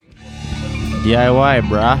DIY,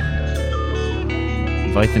 brah.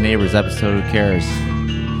 Invite the neighbors episode, who cares?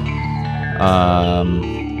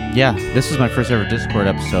 Yeah, this was my first ever Discord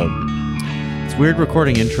episode. It's weird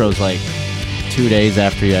recording intros like 2 days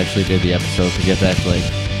after you actually did the episode, because you have to act like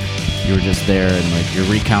you were just there and like you're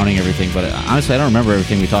recounting everything. But honestly, I don't remember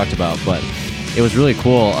everything we talked about, but it was really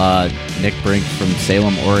cool. Nick Brink from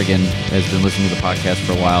Salem, Oregon has been listening to the podcast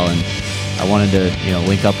for a while, and I wanted to,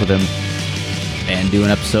 link up with him and do an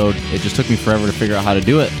episode. It just took me forever to figure out how to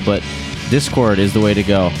do it, but Discord is the way to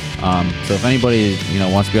go. So if anybody,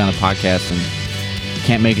 wants to be on the podcast and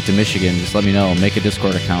can't make it to Michigan, just let me know. Make a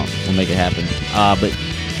Discord account. We'll make it happen. But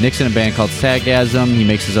Nick's in a band called Sadgasm. He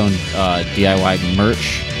makes his own DIY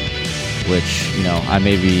merch, which, I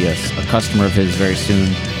may be a customer of his very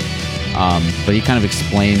soon. But he kind of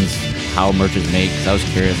explains how merch is made, because I was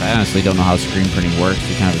curious. I honestly don't know how screen printing works.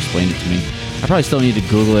 He kind of explained it to me. I probably still need to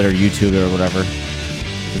Google it or YouTube it or whatever,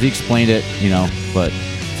 because he explained it, but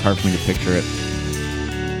it's hard for me to picture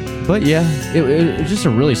it. But yeah, it was just a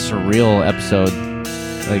really surreal episode.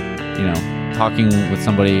 Like, talking with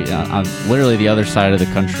somebody on literally the other side of the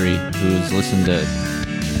country who's listened to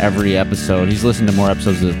every episode. He's listened to more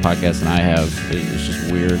episodes of this podcast than I have. It's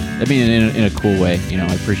just weird. I mean, in a cool way.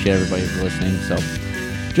 I appreciate everybody for listening. So,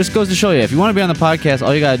 just goes to show you, if you want to be on the podcast,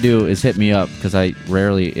 all you got to do is hit me up, because I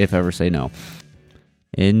rarely, if ever, say no.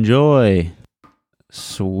 Enjoy.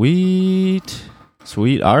 Sweet.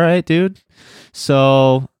 All right, dude.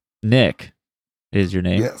 So, Nick is your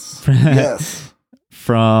name. Yes. Yes.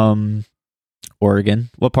 From Oregon.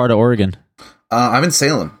 What part of Oregon? I'm in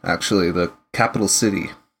Salem, actually, the capital city.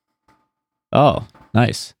 Oh,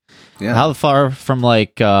 nice. Yeah. How far from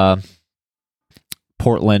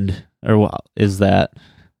Portland or what is that?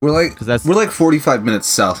 We're like 45 minutes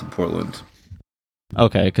south of Portland.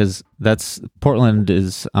 Okay, because Portland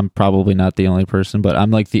is. I'm probably not the only person, but I'm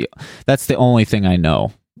like that's the only thing I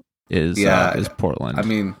know is Portland. I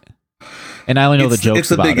mean, and I only know the jokes. It's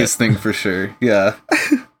the biggest thing for sure. Yeah.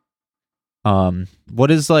 What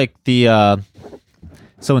is like the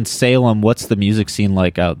so in Salem, what's the music scene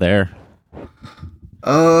like out there?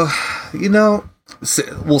 Salem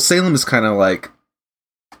is kind of like,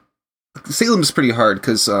 Salem is pretty hard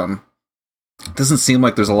because it doesn't seem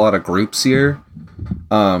like there's a lot of groups here.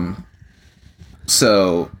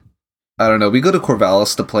 So I don't know. We go to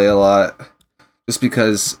Corvallis to play a lot, just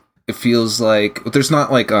because it feels like there's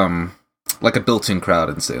not like a built-in crowd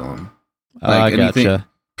in Salem. I gotcha.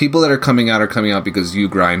 People that are coming out because you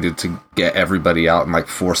grinded to get everybody out and like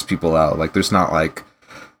force people out. Like there's not like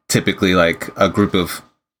typically like a group of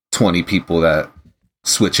 20 people that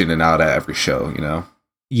switch in and out at every show,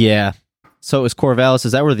 Yeah. So is Corvallis,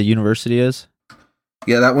 is that where the university is?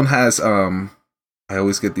 Yeah, that one has I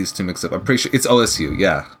always get these two mixed up. I'm pretty sure it's OSU,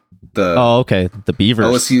 yeah. Okay. The Beavers.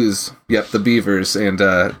 OSU's, yep, the Beavers, and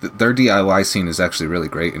their DIY scene is actually really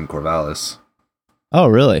great in Corvallis. Oh,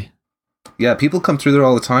 really? Yeah, people come through there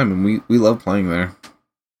all the time, and we love playing there.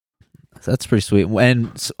 That's pretty sweet. And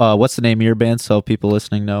what's the name of your band, so people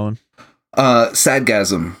listening know?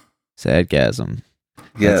 Sadgasm. Sadgasm.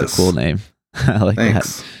 Yes. That's a cool name. I like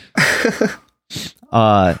Thanks.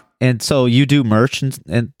 that. And so you do merch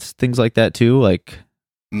and things like that too, like?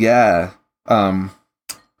 Yeah.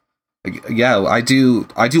 Yeah, I do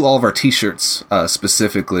all of our t-shirts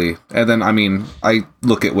specifically, and then I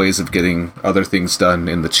look at ways of getting other things done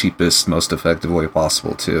in the cheapest, most effective way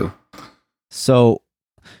possible too. So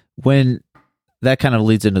when that kind of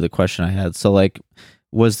leads into the question I had, so like,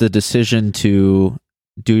 was the decision to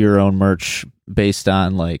do your own merch based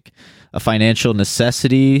on like a financial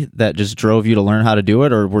necessity that just drove you to learn how to do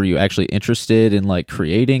it, or were you actually interested in like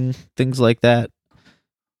creating things like that?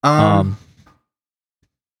 I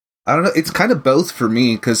don't know. It's kind of both for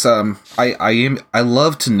me, because I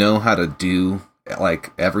love to know how to do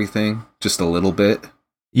like everything just a little bit.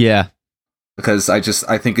 Yeah. Because I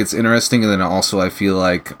think it's interesting, and then also I feel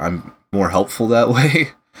like I'm more helpful that way.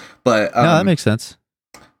 But no, that makes sense.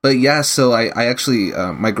 But yeah, so I actually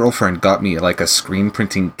my girlfriend got me like a screen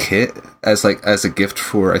printing kit as a gift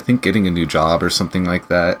for, I think, getting a new job or something like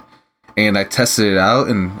that. And I tested it out,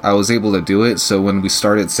 and I was able to do it. So when we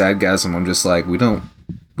started Sadgasm, I'm just like, we don't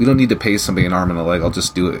need to pay somebody an arm and a leg. I'll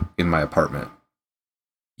just do it in my apartment.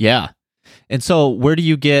 Yeah. And so where do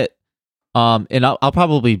you get, and I'll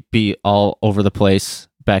probably be all over the place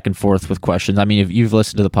back and forth with questions. I mean, if you've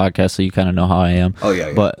listened to the podcast, so you kind of know how I am. Oh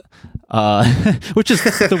yeah. But, which is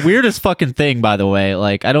the weirdest fucking thing, by the way.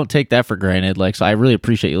 Like, I don't take that for granted. Like, so I really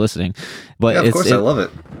appreciate you listening, but yeah, of course I love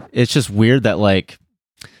it. It's just weird that like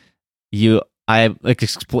I'm like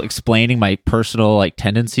explaining my personal like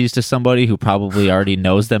tendencies to somebody who probably already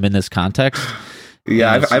knows them in this context.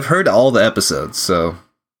 Yeah, I've heard all the episodes, so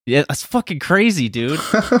yeah, that's fucking crazy, dude.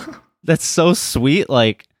 That's so sweet.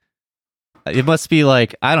 Like, it must be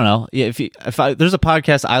like, I don't know. If there's a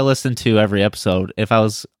podcast I listen to every episode, if I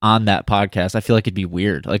was on that podcast, I feel like it'd be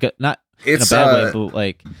weird. Like, not it's in a bad way, but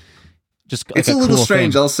like, just like it's a little cool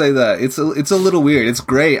strange. thing. I'll say that it's a little weird. It's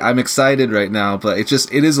great. I'm excited right now, but it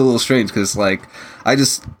is a little strange because like I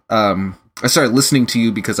started listening to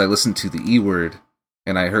you because I listened to the E Word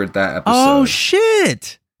and I heard that episode. Oh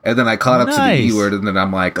shit! And then I caught up to the Nice. E Word, and then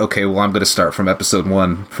I'm like, okay, well, I'm going to start from episode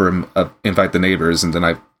 1 from Invite the Neighbors, and then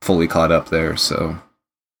I fully caught up there. So,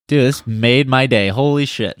 Dude, this made my day. Holy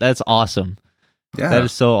shit, that's awesome. yeah, That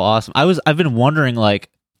is so awesome. I've been wondering like,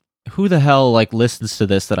 who the hell like listens to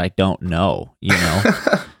this that I don't know? You know,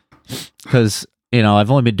 because I've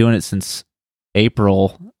only been doing it since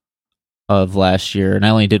April of last year, and I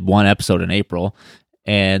only did one episode in April,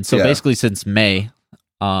 and so Yeah. basically since May.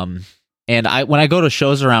 And when I go to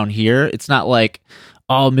shows around here, it's not like,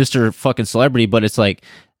 oh, Mr. fucking celebrity, but it's like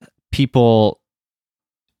people.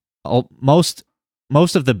 Most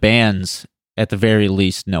of the bands, at the very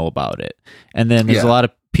least, know about it, and then there's a Yeah. lot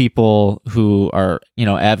of people who are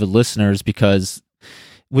avid listeners because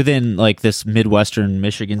within like this Midwestern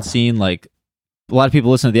Michigan scene, like a lot of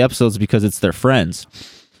people listen to the episodes because it's their friends.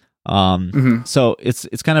 Mhm. So it's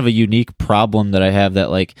kind of a unique problem that I have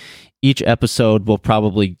that like each episode will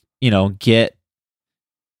probably get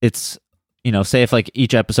it's say if like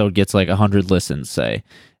each episode gets like 100 listens, say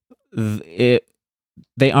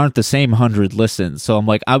they aren't the same 100 listens. So I'm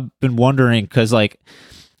like, I've been wondering because like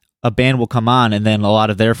a band will come on and then a lot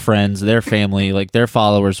of their friends, their family, like their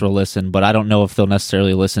followers will listen, but I don't know if they'll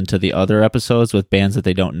necessarily listen to the other episodes with bands that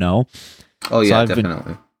they don't know. Oh yeah, I've been-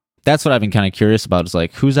 definitely. That's what I've been kind of curious about is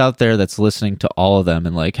like who's out there that's listening to all of them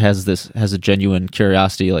and like has a genuine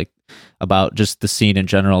curiosity like about just the scene in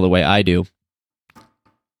general the way I do.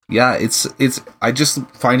 Yeah, it's I just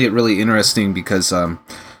find it really interesting because I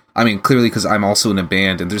mean clearly because I'm also in a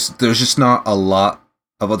band and there's just not a lot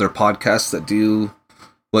of other podcasts that do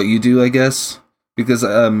what you do, I guess, because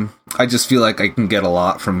I just feel like I can get a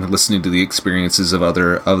lot from listening to the experiences of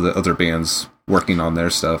the other bands working on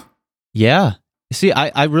their stuff. Yeah. See,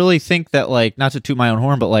 I really think that like not to toot my own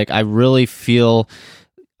horn, but like I really feel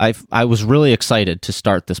I was really excited to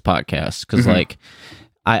start this podcast because Mhm. like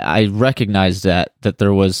I recognized that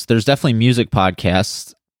there's definitely music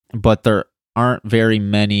podcasts, but there aren't very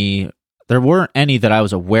many. There weren't any that I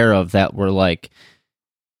was aware of that were like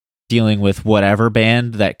dealing with whatever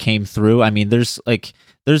band that came through. I mean, there's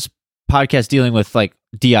podcasts dealing with like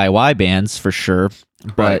DIY bands for sure,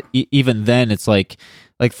 but Right. even then, it's like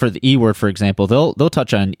for the E Word, for example, they'll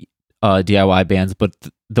touch on DIY bands, but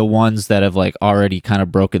the ones that have like already kind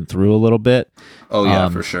of broken through a little bit. Oh yeah,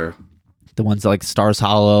 for sure. The ones like Stars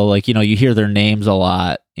Hollow, like you hear their names a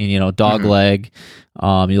lot, and Dogleg,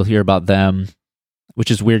 you'll hear about them, which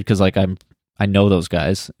is weird because like I know those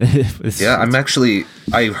guys. Yeah,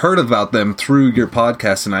 I've heard about them through your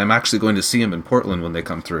podcast, and I'm actually going to see them in Portland when they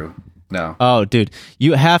come through. No. Oh, dude,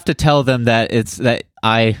 you have to tell them that it's that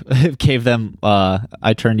I gave them.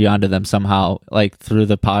 I turned you onto them somehow, like through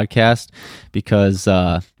the podcast, because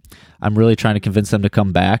I'm really trying to convince them to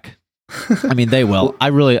come back. I mean, they will. I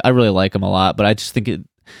really like them a lot, but I just think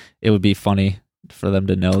it would be funny for them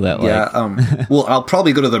to know that. Like, Yeah. Well, I'll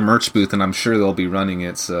probably go to the merch booth, and I'm sure they'll be running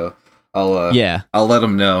it. So I'll yeah. I'll let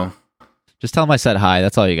them know. Just tell them I said hi.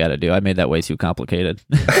 That's all you got to do. I made that way too complicated.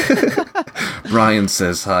 Ryan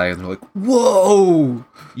says hi, and they're like, "Whoa!"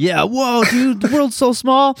 Yeah, whoa, dude, the world's so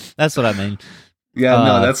small. That's what I mean. Yeah,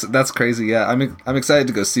 no, that's crazy. Yeah, I'm excited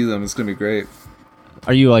to go see them. It's gonna be great.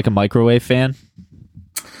 Are you like a Microwave fan?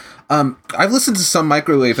 I've listened to some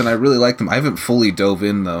Microwave, and I really like them. I haven't fully dove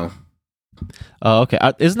in though. Oh, okay.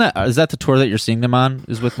 Is that the tour that you're seeing them on?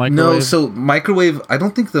 Is with Microwave? No, so Microwave. I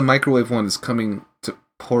don't think the Microwave one is coming to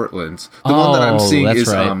Portland. The one that I'm seeing that's is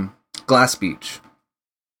right. Glass Beach.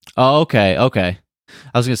 Oh, okay.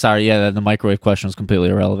 I was gonna sorry, yeah, the Microwave question was completely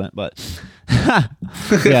irrelevant, but yeah,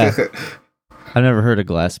 I've never heard of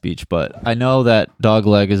Glass Beach, but I know that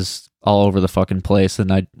Dogleg is all over the fucking place, and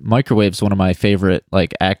Microwave's one of my favorite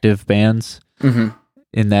like active bands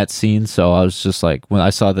in that scene. So I was just like, when I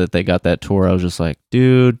saw that they got that tour, I was just like,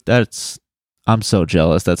 dude, I'm so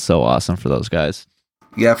jealous. That's so awesome for those guys.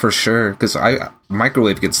 Yeah, for sure. Because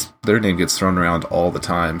Microwave their name gets thrown around all the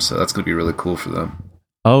time, so that's gonna be really cool for them.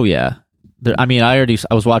 Oh yeah. I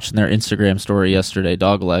was watching their Instagram story yesterday,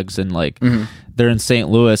 Doglegs, and like they're in St.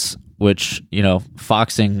 Louis, which,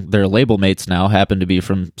 Foxing, their label mates now happen to be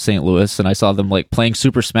from St. Louis, and I saw them like playing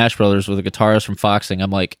Super Smash Brothers with a guitarist from Foxing. I'm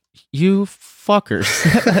like, you fuckers.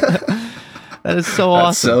 That is so That's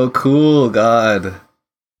awesome. so cool, God.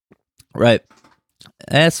 Right.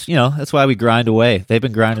 That's why we grind away. They've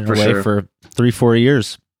been grinding For away sure. for 3-4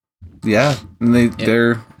 years. Yeah, and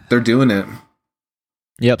they're doing it.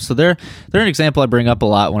 Yep. So they're an example I bring up a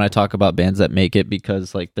lot when I talk about bands that make it,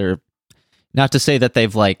 because like they're not to say that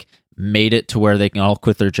they've like made it to where they can all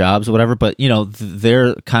quit their jobs or whatever, but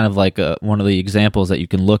they're kind of like one of the examples that you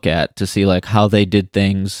can look at to see like how they did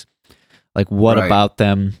things, like what Right. about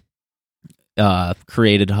them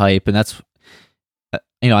created hype. And that's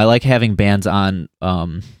I like having bands on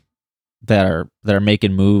that are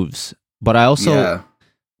making moves, but I also Yeah.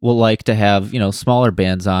 will like to have smaller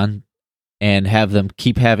bands on and have them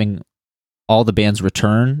keep having all the bands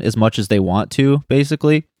return as much as they want to,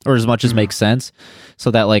 basically, or as much as makes sense,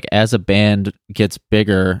 so that like as a band gets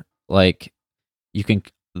bigger, like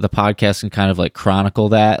the podcast can kind of like chronicle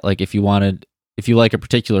that. Like if you like a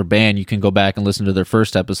particular band, you can go back and listen to their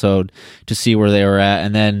first episode to see where they were at,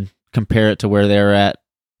 and then compare it to where they were at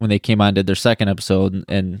when they came on and did their second episode,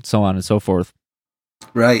 and so on and so forth.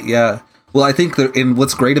 Right, yeah. Well, I think and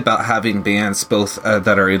what's great about having bands both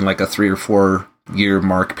that are in like a 3 or 4 year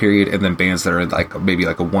mark period, and then bands that are in like maybe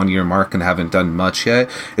like a 1 year mark and haven't done much yet,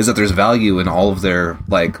 is that there's value in all of their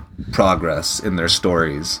like progress in their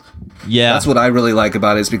stories. Yeah, That's what I really like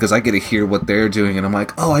about it, is because I get to hear what they're doing, and I'm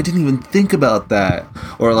like, oh, I didn't even think about that,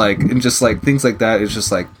 or like, and just like things like that. It's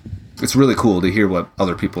just like, it's really cool to hear what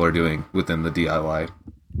other people are doing within the DIY.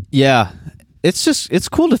 yeah. It's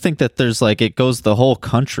cool to think that there's like it goes the whole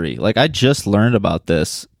country. Like I just learned about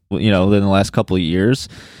this, in the last couple of years.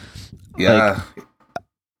 Yeah. Like,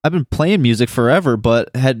 I've been playing music forever,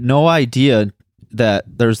 but had no idea that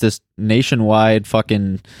there's this nationwide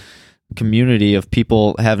fucking community of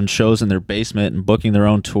people having shows in their basement and booking their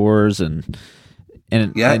own tours and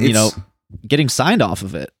Yeah, getting signed off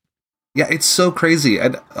of it. Yeah, it's so crazy.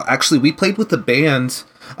 And actually, we played with the band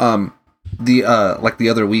the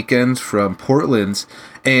other weekend from Portland,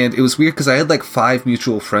 and it was weird because I had like 5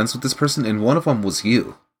 mutual friends with this person, and one of them was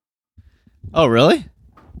you. Oh, really?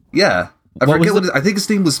 Yeah, I forget I think his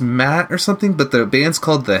name was Matt or something, but the band's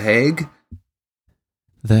called The Hague.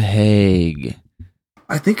 The Hague.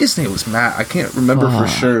 I think his name was Matt. I can't remember for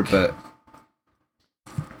sure, but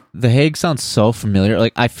The Hague sounds so familiar.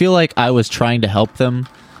 Like I feel like I was trying to help them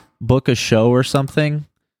book a show or something.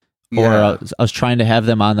 Or yeah. I was trying to have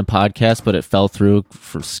them on the podcast, but it fell through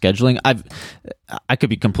for scheduling. I could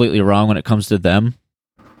be completely wrong when it comes to them,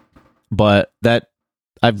 but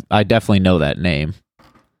I definitely know that name.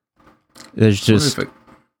 There's just Terrific.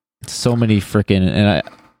 so many freaking, and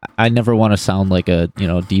I never want to sound like a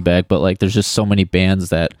D-bag, but like there's just so many bands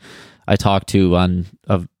that I talk to on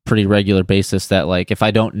a pretty regular basis that like if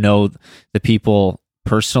I don't know the people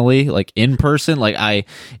personally, like in person, like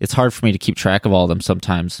it's hard for me to keep track of all of them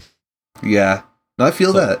sometimes. Yeah, no, I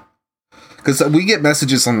feel that, because we get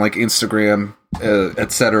messages on like Instagram,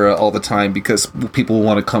 etc. all the time, because people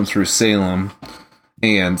want to come through Salem,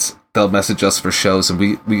 and they'll message us for shows, and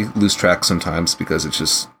we lose track sometimes because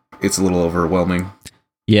it's a little overwhelming.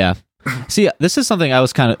 Yeah. See, this is something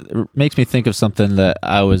makes me think of something that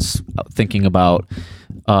I was thinking about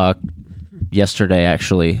yesterday,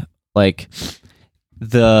 actually. Like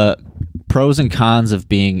the pros and cons of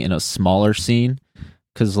being in a smaller scene,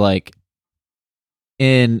 because like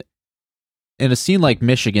in a scene like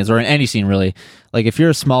Michigan's, or in any scene really, like if you're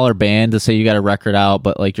a smaller band, to say you got a record out,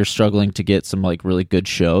 but like you're struggling to get some like really good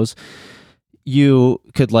shows, you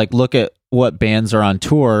could like look at what bands are on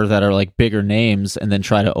tour that are like bigger names and then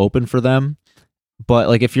try to open for them. But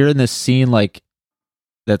like if you're in this scene like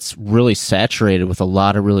that's really saturated with a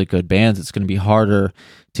lot of really good bands, it's going to be harder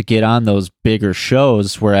to get on those bigger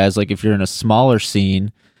shows. Whereas like if you're in a smaller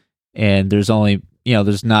scene and there's only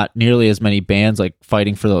there's not nearly as many bands like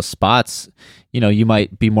fighting for those spots, you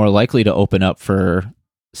might be more likely to open up for,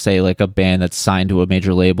 say, like a band that's signed to a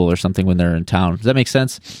major label or something when they're in town. Does that make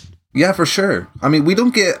sense? Yeah, for sure. I mean, we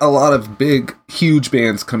don't get a lot of big, huge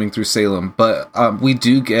bands coming through Salem, but we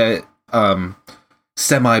do get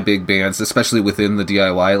semi-big bands, especially within the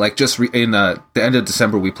DIY. Like just in the end of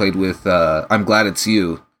December, we played with I'm Glad It's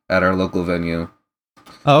You at our local venue.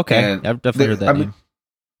 Oh, okay. And I've definitely heard that name.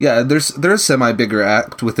 Yeah, there's a semi-bigger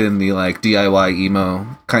act within the like DIY emo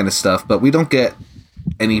kind of stuff, but we don't get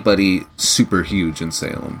anybody super huge in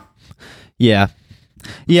Salem. Yeah.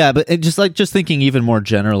 Yeah, but just thinking even more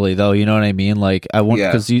generally, though, you know what I mean? Like, I want,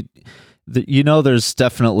 because there's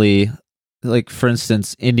definitely, like, for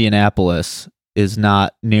instance, Indianapolis is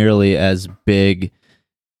not nearly as big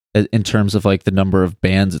in terms of like the number of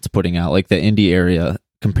bands it's putting out, like the indie area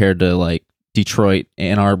compared to like Detroit,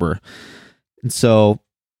 Ann Arbor. And so,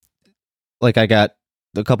 like, I got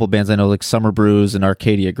a couple bands I know, like Summer Brews and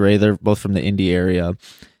Arcadia Gray. They're both from the indie area,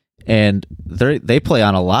 and they play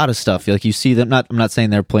on a lot of stuff. Like you see them. I'm not saying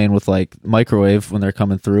they're playing with like Microwave when they're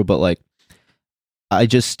coming through, but like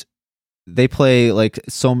they play like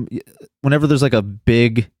whenever there's like a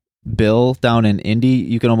big bill down in indie,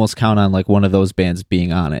 you can almost count on like one of those bands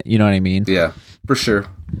being on it. You know what I mean? Yeah, for sure.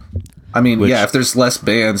 I mean, if there's less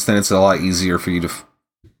bands, then it's a lot easier for you to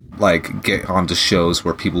like get onto shows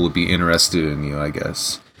where people would be interested in you, I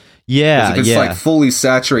guess. Yeah, if it's like fully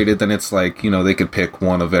saturated, then it's like, they could pick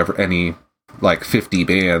one of any like 50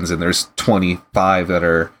 bands, and there's 25 that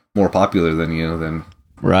are more popular than you. Then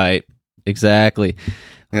right, exactly.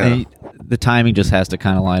 Yeah. And the timing just has to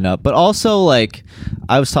kind of line up. But also, like,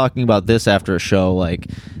 I was talking about this after a show, like,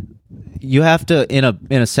 you have to, in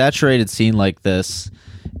a saturated scene like this,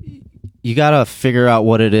 you got to figure out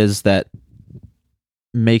what it is that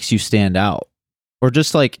makes you stand out. Or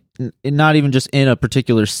just, like, not even just in a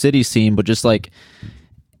particular city scene, but just, like,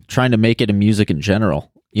 trying to make it in music in general.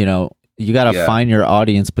 You got to find your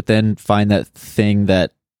audience, but then find that thing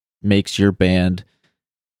that makes your band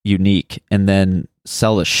unique, and then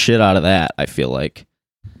sell the shit out of that, I feel like.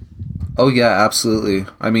 Oh yeah, absolutely.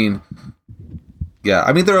 I mean, there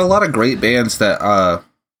are a lot of great bands that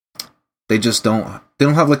they don't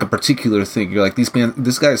have like a particular thing. You're like,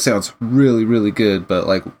 this guy sounds really, really good, but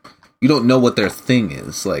like you don't know what their thing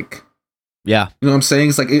is. Like, yeah. You know what I'm saying?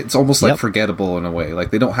 It's like it's almost like forgettable in a way.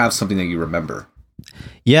 Like they don't have something that you remember.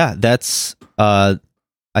 Yeah, that's I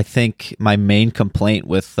think my main complaint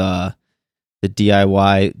with the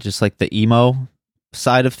DIY, just like the emo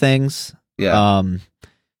side of things,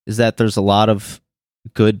 is that there's a lot of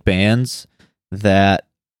good bands that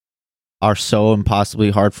are so impossibly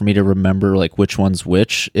hard for me to remember like which one's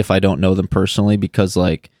which if I don't know them personally, because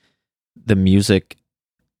like the music,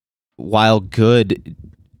 while good,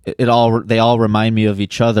 they all remind me of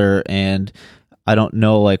each other, and I don't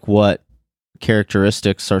know like what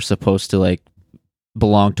characteristics are supposed to like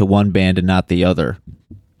belong to one band and not the other.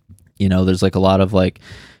 There's like a lot of like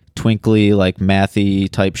twinkly, like mathy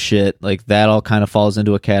type shit, like that all kind of falls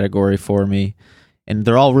into a category for me, and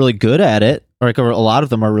they're all really good at it, or like a lot of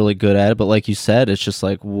them are really good at it, but like you said, it's just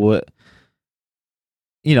like what,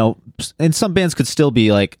 and some bands could still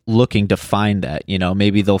be like looking to find that,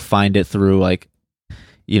 maybe they'll find it through like,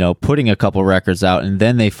 putting a couple records out, and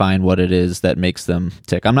then they find what it is that makes them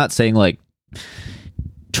tick. I'm not saying like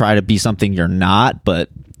try to be something you're not, but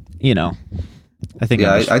I think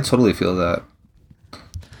I totally feel that.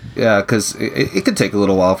 Yeah, because it could take a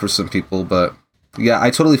little while for some people, but yeah, I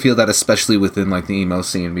totally feel that, especially within like the emo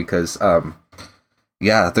scene, because there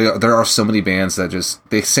are so many bands that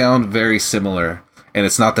they sound very similar, and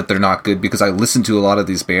it's not that they're not good, because I listen to a lot of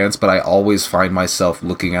these bands, but I always find myself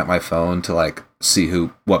looking at my phone to like see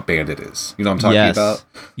what band it is. You know what I'm talking about?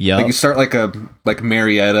 Yeah. Like you start like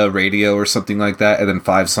Marietta Radio or something like that, and then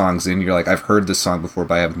 5 songs in, you're like, I've heard this song before,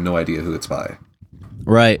 but I have no idea who it's by.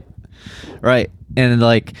 Right. And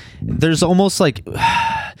like, there's almost like,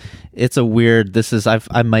 it's a weird,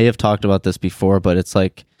 I may have talked about this before, but it's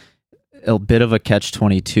like a bit of a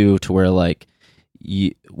catch-22 to where like,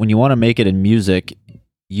 when you want to make it in music,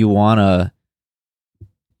 you want to,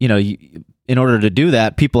 in order to do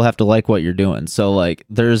that, people have to like what you're doing. So like,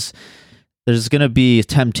 there's going to be a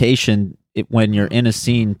temptation when you're in a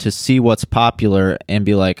scene to see what's popular and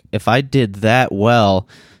be like, if I did that well,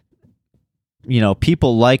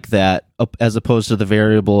 people like that, as opposed to the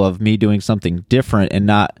variable of me doing something different and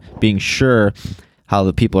not being sure how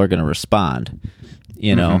the people are going to respond,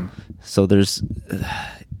 Mm-hmm. So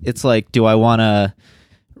it's like, do I want to,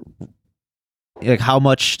 like, how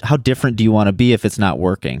different do you want to be if it's not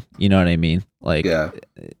working? You know what I mean? Like, yeah.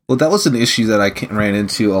 Well, that was an issue that I ran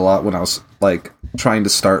into a lot when I was like trying to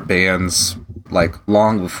start bands, like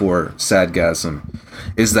long before Sadgasm,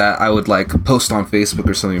 is that I would like post on Facebook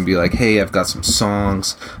or something and be like, hey, I've got some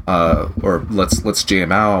songs, or let's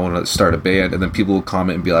jam out, I want to start a band. And then people would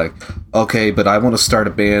comment and be like, okay, but I want to start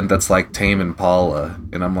a band that's like Tame Impala.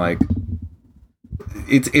 And I'm like,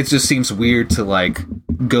 it just seems weird to like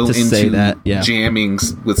go into jamming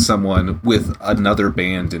with someone with another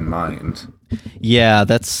band in mind. Yeah,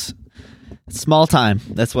 that's small time.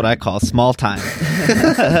 That's what I call small time.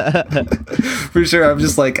 For sure. I'm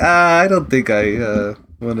just like, I don't think I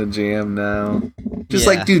want to jam now. Just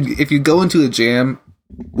like, dude, if you go into a jam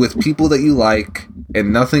with people that you like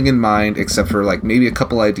and nothing in mind except for like maybe a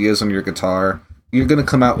couple ideas on your guitar, you're going to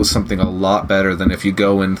come out with something a lot better than if you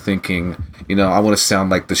go in thinking, I want to sound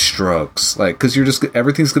like the Strokes. Like, because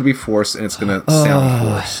everything's going to be forced, and it's going to sound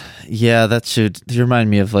forced. Yeah, that should remind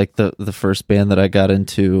me of like the first band that I got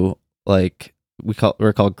into, like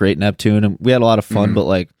we're called Great Neptune, and we had a lot of fun. But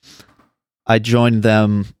like, I joined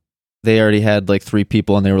them. They already had like 3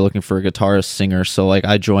 people, and they were looking for a guitarist singer. So like,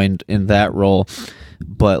 I joined in that role.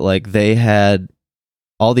 But like, they had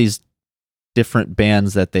all these different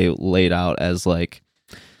bands that they laid out as like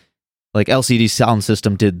LCD Sound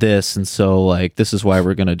System did this, and so like, this is why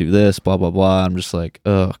we're gonna do this, blah blah blah. I'm just like,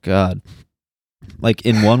 oh god. Like,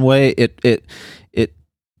 in one way, it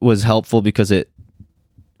was helpful because it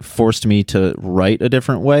forced me to write a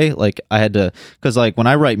different way. Like, I had to, because like, when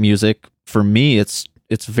I write music, for me, it's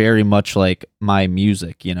very much like my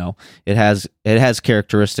music. You know, it has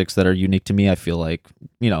characteristics that are unique to me. I feel like,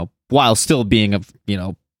 you know, while still being a, you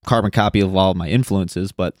know, carbon copy of all of my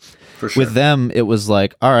influences. But For sure. with them, it was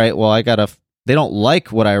like, all right, well, they don't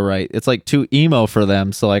like what I write. It's like too emo for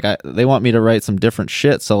them. So like, they want me to write some different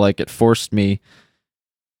shit. So like, it forced me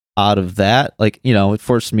out of that. Like, you know, it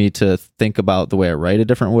forced me to think about the way I write a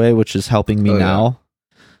different way, which is helping me now.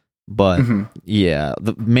 But yeah,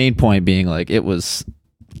 the main point being like,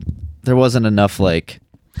 there wasn't enough, like,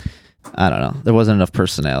 I don't know, there wasn't enough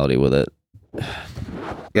personality with it.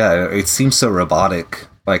 Yeah, it seems so robotic,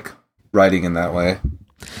 like writing in that way.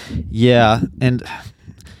 Yeah, and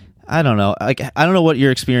I don't know. I don't know what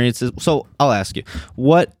your experience is. So I'll ask you,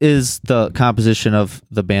 what is the composition of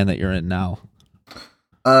the band that you're in now?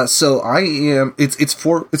 So I am. It's a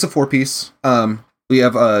 4-piece. We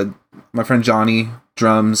have my friend Johnny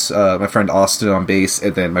drums, my friend Austin on bass,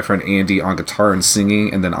 and then my friend Andy on guitar and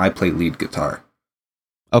singing, and then I play lead guitar.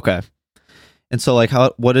 Okay. And so like,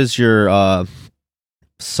 what is your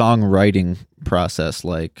songwriting process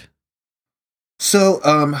like? So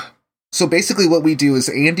basically what we do is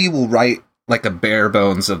Andy will write like a bare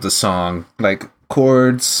bones of the song, like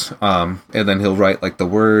chords, and then he'll write like the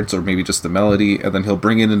words or maybe just the melody, and then he'll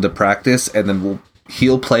bring it into practice, and then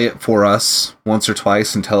he'll play it for us once or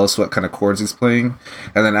twice and tell us what kind of chords he's playing.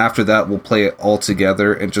 And then after that, we'll play it all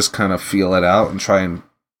together and just kind of feel it out and try and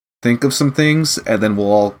think of some things. And then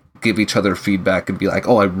we'll all give each other feedback and be like,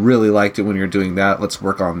 oh, I really liked it when you're doing that. Let's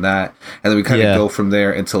work on that. And then we kind of go from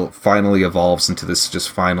there until it finally evolves into this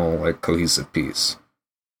just final like cohesive piece.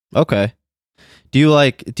 Okay. Do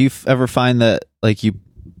you ever find that like you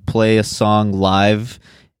play a song live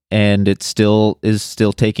and it is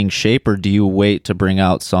still taking shape, or do you wait to bring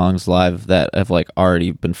out songs live that have like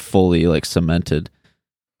already been fully like cemented?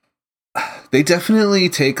 They definitely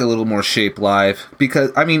take a little more shape live,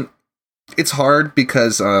 because I mean, it's hard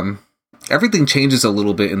because everything changes a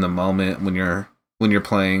little bit in the moment when you're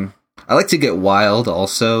playing. I like to get wild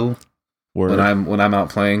also when I'm out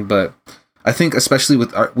playing, but I think especially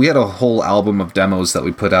with we had a whole album of demos that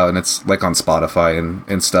we put out, and it's like on Spotify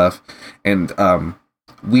and stuff, and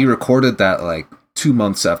we recorded that like 2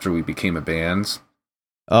 months after we became a band.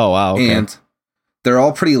 Oh wow! Okay. And they're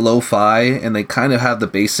all pretty lo-fi, and they kind of have the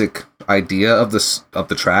basic idea of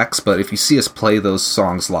the tracks, but if you see us play those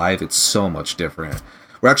songs live, it's so much different.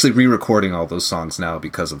 We're actually re-recording all those songs now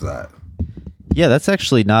because of that. Yeah, that's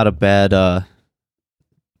actually not a bad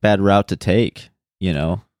route to take, you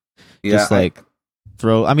know. Yeah, just like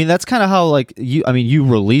I mean, that's kind of how like you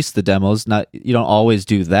release the demos, not, you don't always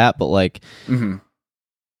do that, but like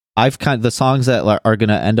the songs that are going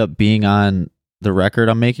to end up being on the record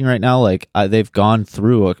I'm making right now, like they've gone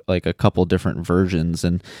through a couple different versions,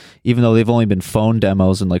 and even though they've only been phone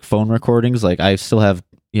demos and like phone recordings, like I still have,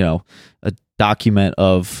 you know, a document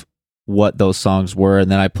of what those songs were, and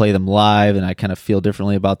then I play them live and I kind of feel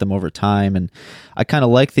differently about them over time. And I kind of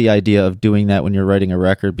like the idea of doing that when you're writing a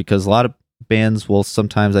record, because a lot of bands will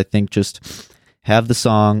sometimes, I think, just have the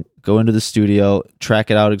song, go into the studio, track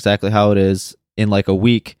it out exactly how it is in like a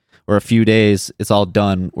week or a few days, it's all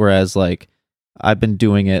done. Whereas like I've been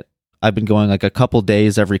going like a couple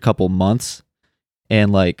days every couple months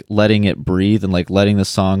and like letting it breathe and like letting the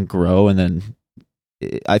song grow. And then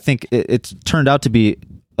I think it's turned out to be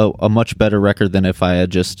a much better record than if I had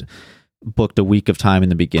just booked a week of time in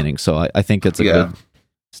the beginning. So I think it's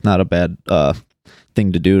it's not a bad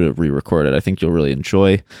thing to do to re-record it. I think you'll really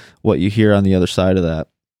enjoy what you hear on the other side of that.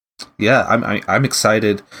 Yeah, I'm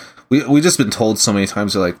excited. We just been told so many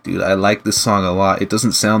times, they're like, dude, I like this song a lot. It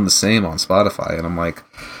doesn't sound the same on Spotify. And I'm like,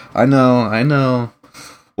 I know.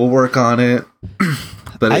 We'll work on it.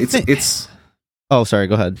 But it's oh, sorry,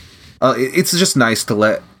 go ahead. It's just nice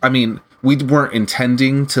to we weren't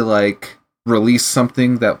intending to like release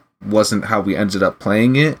something that wasn't how we ended up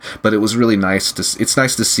playing it, but it was really nice it's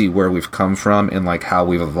nice to see where we've come from and like how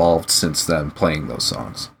we've evolved since then playing those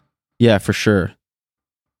songs. Yeah, for sure.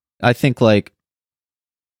 I think like,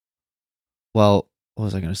 well, what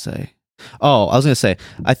was I going to say? Oh, I was going to say,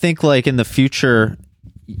 I think like in the future,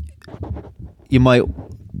 you might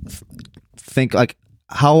think like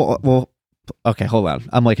how well. Okay, hold on.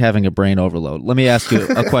 I'm like having a brain overload. Let me ask you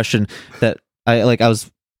a question that I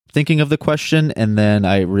was thinking of the question and then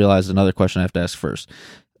I realized another question I have to ask first.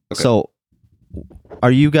 Okay. So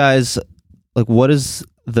are you guys like, what is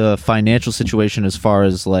the financial situation as far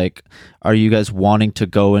as like, are you guys wanting to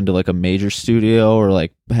go into like a major studio or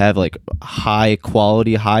like have like high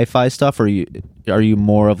quality hi-fi stuff, or are you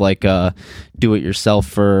more of like a do it yourself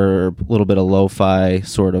for a little bit of lo-fi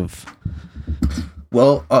sort of?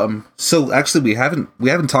 Well, so actually we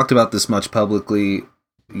haven't talked about this much publicly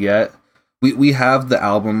yet. We have the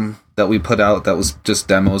album that we put out that was just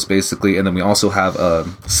demos basically, and then we also have a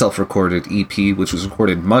self-recorded EP which was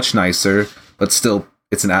recorded much nicer, but still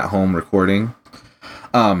it's an at-home recording.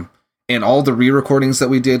 And all the re-recordings that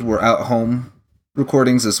we did were at-home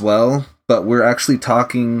recordings as well, but we're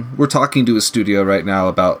talking to a studio right now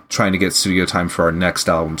about trying to get studio time for our next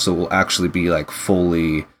album, so it will actually be like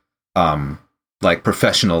fully like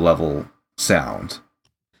professional level sound.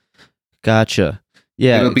 Gotcha.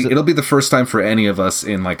 Yeah, it'll be the first time for any of us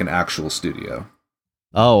in like an actual studio.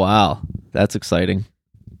 Oh wow, that's exciting.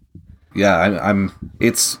 Yeah, I'm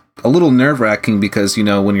it's a little nerve-wracking because, you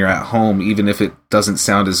know, when you're at home, even if it doesn't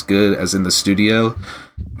sound as good as in the studio,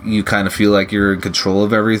 you kind of feel like you're in control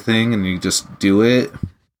of everything and you just do it.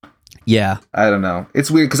 Yeah. I don't know.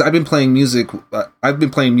 It's weird because I've been playing music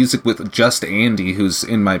with just Andy, who's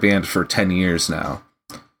in my band for 10 years now,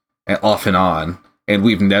 and off and on, and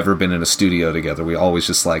we've never been in a studio together. We always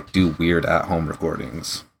just like do weird at-home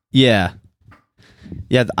recordings. Yeah.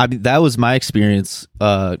 Yeah, I mean, that was my experience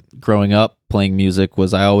growing up playing music.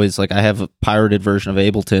 Was I always like, I have a pirated version of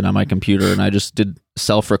Ableton on my computer, and I just did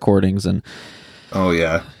self-recordings. And oh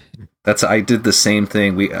yeah, I did the same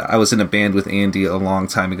thing. I was in a band with Andy a long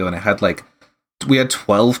time ago, and we had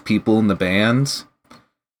 12 people in the band,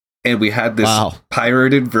 and we had this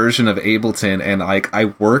pirated version of Ableton, and like I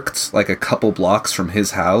worked like a couple blocks from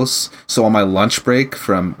his house, so on my lunch break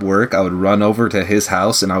from work I would run over to his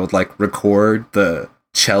house and I would like record the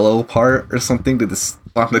cello part or something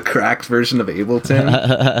on the cracked version of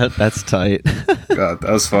Ableton. That's tight. God,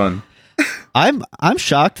 that was fun. I'm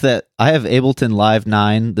shocked that I have Ableton Live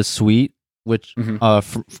 9, the suite, which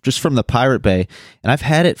just from the Pirate Bay, and I've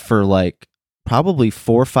had it for like probably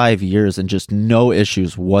 4 or 5 years and just no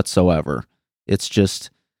issues whatsoever. It's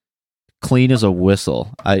just clean as a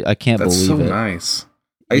whistle. I can't believe it. That's so nice.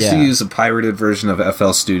 I used to use a pirated version of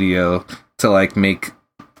FL Studio to like make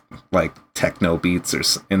like techno beats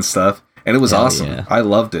and stuff, and it was awesome. Yeah. I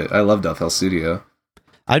loved it. I loved FL Studio.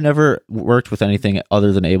 I've never worked with anything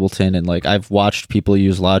other than Ableton, and like I've watched people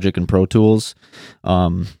use Logic and Pro Tools,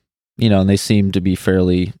 and they seem to be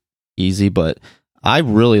fairly easy, but I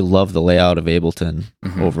really love the layout of Ableton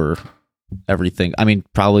over everything. I mean,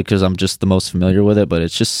 probably because I'm just the most familiar with it, but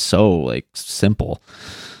it's just so like simple.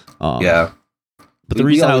 Yeah. But the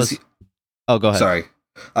reason oh, go ahead. Sorry.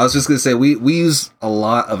 I was just going to say, we use a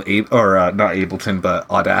lot of not Ableton, but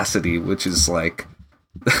Audacity, which is like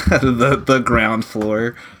the ground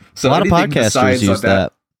floor. So a lot of podcasters use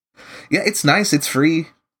that. Yeah, it's nice. It's free.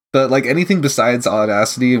 But like anything besides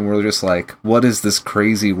Audacity, and we're just like, what is this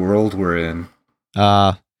crazy world we're in?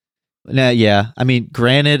 Yeah. I mean,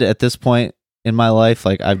 granted, at this point in my life,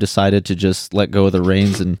 like I've decided to just let go of the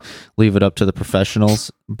reins and leave it up to the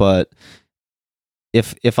professionals. But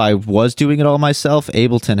if I was doing it all myself,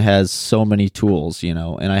 Ableton has so many tools, and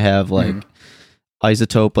I have like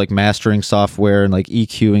Isotope, like mastering software and like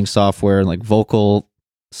EQing software and like vocal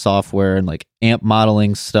software and like amp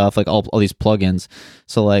modeling stuff, like all these plugins.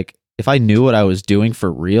 So like if I knew what I was doing for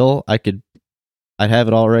real, I'd have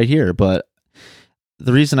it all right here. But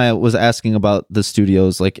the reason I was asking about the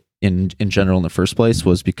studios, like in general in the first place,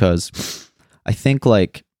 was because I think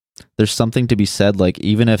like there's something to be said, like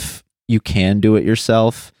even if you can do it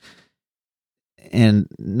yourself, and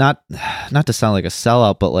not to sound like a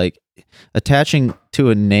sellout, but like attaching to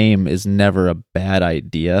a name is never a bad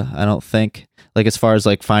idea, I don't think. Like as far as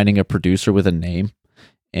like finding a producer with a name.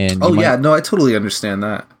 And yeah, no, I totally understand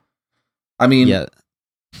that. I mean,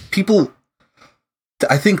 people,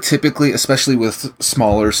 I think typically, especially with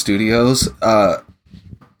smaller studios,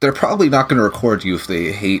 they're probably not going to record you if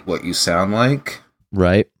they hate what you sound like.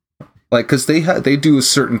 Right. Like, because they do a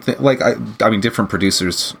certain thing. Like, I mean, different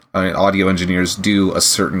producers, audio engineers do a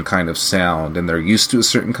certain kind of sound, and they're used to a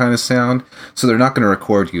certain kind of sound. So they're not going to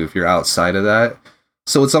record you if you're outside of that.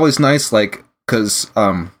 So it's always nice, like, because,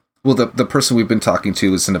 the person we've been talking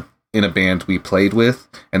to is in a band we played with,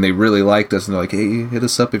 and they really liked us, and they're like, hey, hit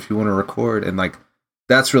us up if you want to record. And, like,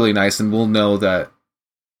 that's really nice, and we'll know that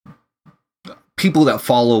people that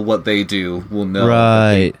follow what they do will know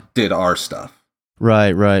that they did our stuff.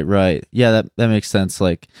 Right. Yeah, that makes sense.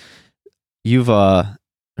 Like you've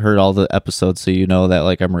heard all the episodes, so you know that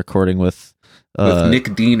like I'm recording with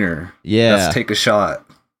Nick Diener. Yeah. Let's take a shot.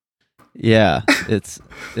 Yeah, it's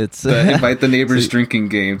the invite the neighbors drinking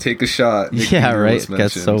game. Take a shot. Nick yeah, Diener right.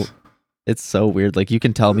 was It's so weird. Like you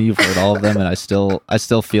can tell me you've heard all of them, and I still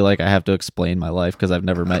feel like I have to explain my life because I've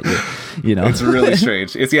never met you. You know, it's really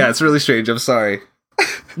strange. It's really strange. I'm sorry.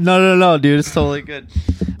 No, dude, it's totally good.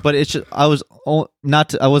 But it's just, I wasn't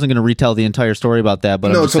going to retell the entire story about that, but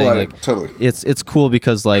I'm just saying, like, totally. It's cool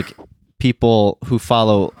because like people who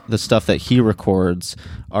follow the stuff that he records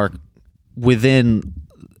are within,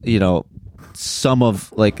 you know, some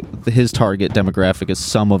of like his target demographic is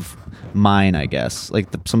some of mine, I guess. Like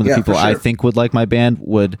some of the people I think would like my band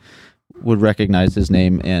would recognize his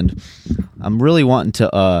name, and I'm really wanting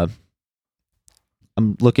to.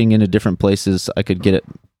 I'm looking into different places I could get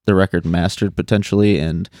the record mastered potentially,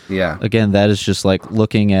 and again, that is just like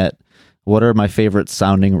looking at what are my favorite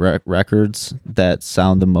sounding records that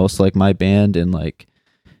sound the most like my band, and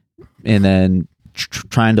then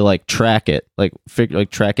trying to like track it,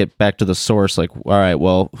 track it back to the source. Like, all right,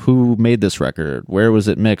 well, who made this record? Where was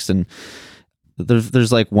it mixed? And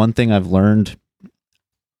there's like one thing I've learned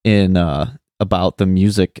in about the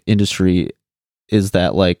music industry is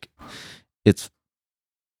that like it's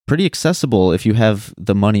pretty accessible if you have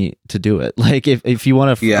the money to do it. Like if you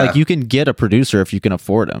want to, like you can get a producer if you can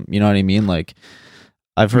afford them. You know what I mean? Like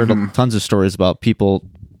I've heard tons of stories about people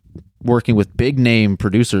working with big name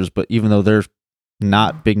producers, but even though they're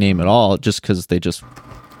not big name at all, just because they just,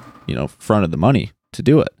 you know, fronted the money to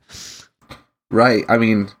do it. Right. I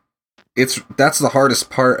mean, that's the hardest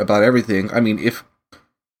part about everything. I mean, if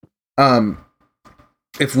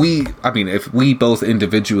we both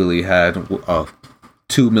individually had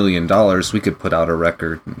 $2 million, we could put out a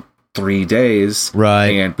record in 3 days, right?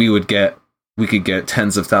 And we could get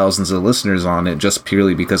tens of thousands of listeners on it just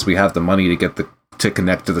purely because we have the money to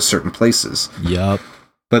connect to the certain places. Yep.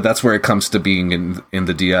 But that's where it comes to being in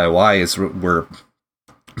the DIY is we're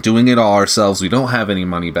doing it all ourselves. We don't have any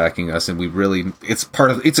money backing us, and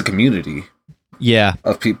it's a community. Yeah.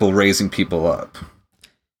 Of people raising people up.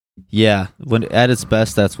 Yeah. When at its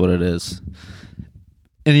best, that's what it is.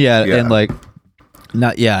 And and like.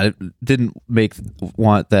 I didn't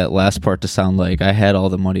want that last part to sound like I had all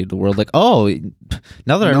the money in the world. Like, oh,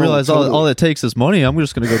 now that I realize all it takes is money, I'm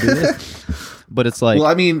just going to go do this. But it's like, well,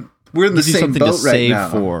 I mean, we're in the same boat right now.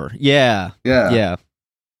 For. Yeah.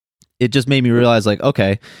 It just made me realize, like,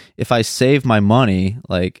 okay, if I save my money,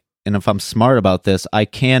 like, and if I'm smart about this, I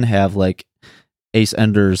can have like Ace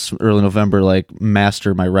Enders early November, like,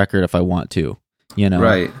 master my record if I want to. You know,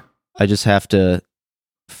 right? I just have to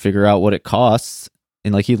figure out what it costs.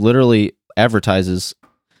 And like he literally advertises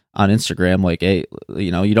on Instagram, like, hey, you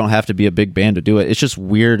know, you don't have to be a big band to do it. It's just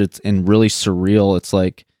weird. It's and really surreal. It's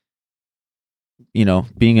like, you know,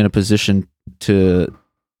 being in a position to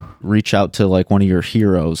reach out to like one of your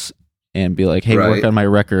heroes and be like, hey, work on my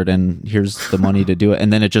record and here's the money to do it.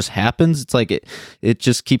 And then it just happens. It's like it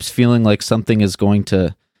just keeps feeling like something is going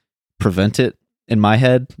to prevent it in my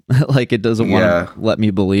head. Like it doesn't want to let me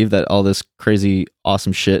believe that all this crazy,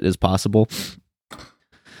 awesome shit is possible.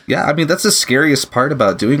 Yeah, I mean, that's the scariest part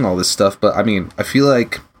about doing all this stuff. But, I mean, I feel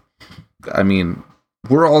like,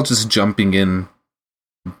 we're all just jumping in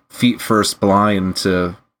feet first blind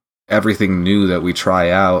to everything new that we try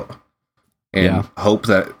out and hope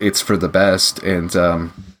that it's for the best. And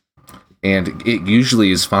it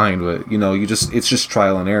usually is fine, but, you know, it's just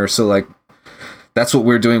trial and error. So, like, that's what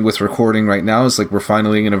we're doing with recording right now is, like, we're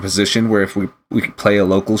finally in a position where if we play a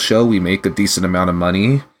local show, we make a decent amount of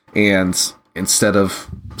money. And instead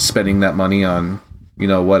of spending that money on, you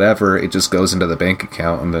know, whatever, it just goes into the bank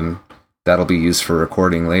account and then that'll be used for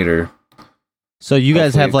recording later. So you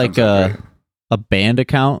guys have like a band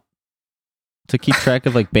account to keep track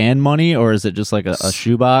of like band money, or is it just like a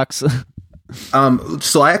shoebox?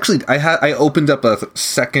 So I opened up a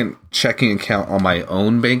second checking account on my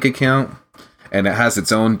own bank account, and it has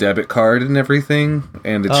its own debit card and everything,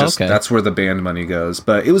 and it's that's where the band money goes.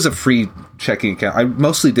 But it was a free checking account. I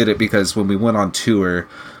mostly did it because when we went on tour,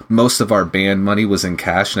 most of our band money was in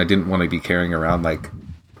cash, and I didn't want to be carrying around like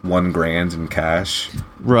 $1,000 in cash.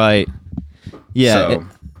 Right. Yeah. So,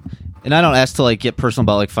 and I don't ask to like get personal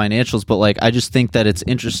about like financials, but like I just think that it's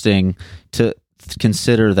interesting to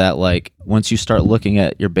consider that like once you start looking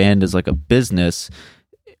at your band as like a business,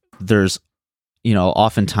 there's, you know,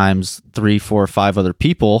 oftentimes 3, 4, 5 other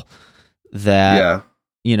people that,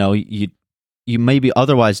 you know, you maybe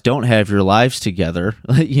otherwise don't have your lives together,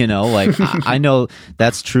 you know, like I know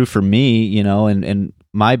that's true for me, you know, and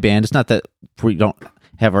my band, it's not that we don't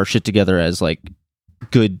have our shit together as like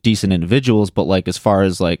good, decent individuals, but like as far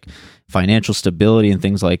as like financial stability and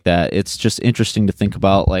things like that, it's just interesting to think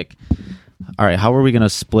about like, all right, how are we going to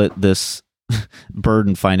split this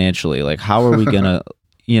burden financially? Like, how are we going to,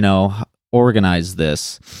 organize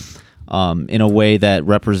this in a way that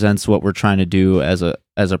represents what we're trying to do as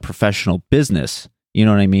a professional business? You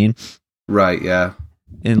know what I mean? Right. Yeah.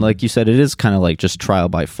 And like you said, it is kind of like just trial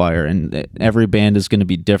by fire, and every band is going to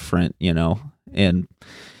be different, and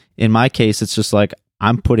in my case, it's just like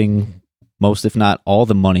I'm putting most, if not all,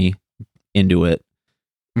 the money into it.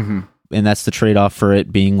 Mm-hmm. And that's the trade-off for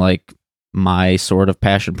it being like my sort of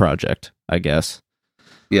passion project, I guess.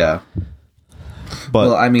 Yeah. But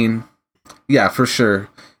well, I mean, yeah, for sure.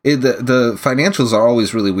 The financials are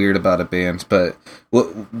always really weird about a band, but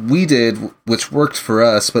what we did, which worked for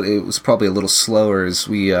us, but it was probably a little slower, is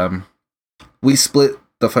we split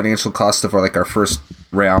the financial cost of our first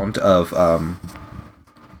round of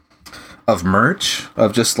merch,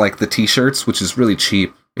 of just like the t-shirts, which is really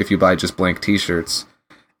cheap if you buy just blank t-shirts.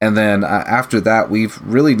 And then after that, we've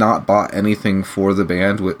really not bought anything for the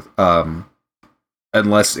band with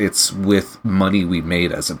unless it's with money we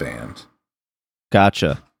made as a band.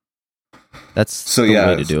 Gotcha. That's the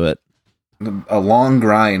way to do it. A long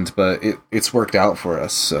grind, but it's worked out for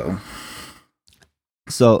us.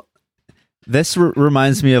 So this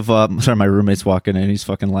reminds me of sorry, my roommate's walking in. He's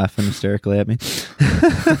fucking laughing hysterically at me.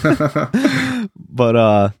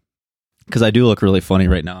 But because I do look really funny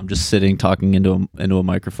right now. I'm just sitting talking into a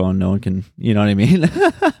microphone. No one can, you know what I mean?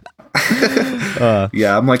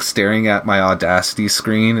 Yeah, I'm like staring at my Audacity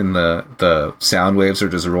screen, and the sound waves are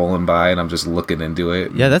just rolling by, and I'm just looking into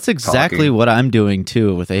it. Yeah, that's exactly what I'm doing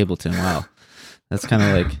too with Ableton. Wow, that's kind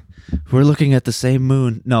of like we're looking at the same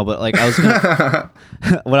moon. No, but like I was gonna,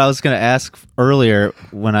 what I was gonna ask earlier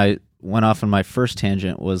when I went off on my first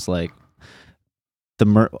tangent was like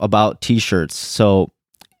about t-shirts. So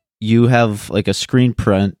you have like a screen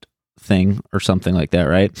print thing or something like that,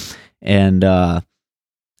 right? And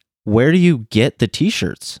where do you get the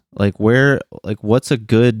t-shirts? What's a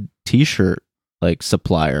good t-shirt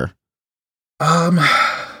supplier?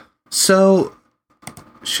 So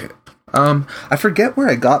shit. I forget where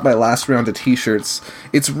I got my last round of t-shirts.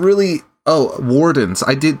 It's really Wardens.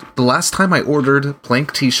 The last time I ordered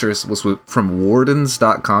blank t-shirts was from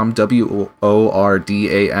wardens.com,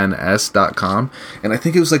 WORDANS.com, and I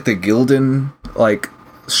think it was like the Gildan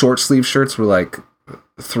short sleeve shirts were like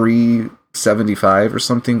 $3.75 or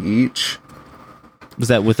something each. Was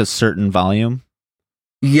that with a certain volume?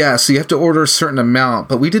 Yeah, so you have to order a certain amount,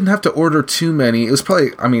 but we didn't have to order too many. It was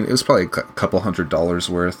probably a couple $100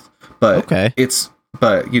 worth. But okay.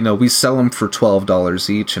 But we sell them for $12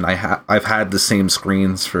 each, and I've had the same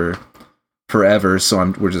screens for forever,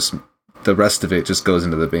 so we're just, the rest of it just goes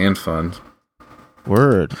into the band fund.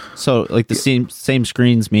 Word. So the same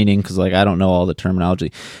screens, meaning, because I don't know all the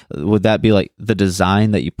terminology. Would that be like the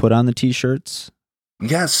design that you put on the t-shirts?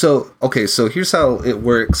 Yeah. So here's how it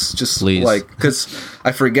works. Just please, because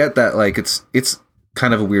I forget that it's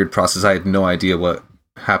kind of a weird process. I had no idea what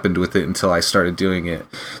happened with it until I started doing it.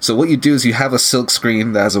 So what you do is you have a silk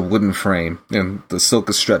screen that has a wooden frame, and the silk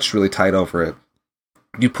is stretched really tight over it.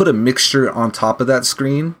 You put a mixture on top of that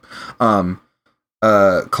screen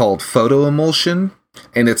called photo emulsion,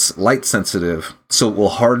 and it's light sensitive, so it will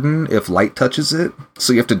harden if light touches it.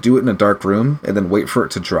 So you have to do it in a dark room and then wait for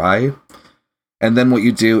it to dry. And then what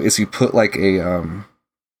you do is you put like a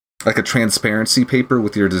transparency paper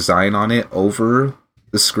with your design on it over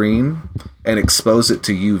the screen and expose it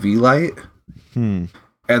to UV light. And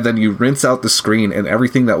then you rinse out the screen, and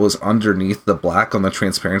everything that was underneath the black on the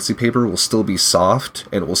transparency paper will still be soft,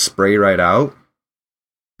 and it will spray right out.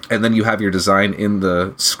 And then you have your design in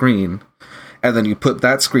the screen, and then you put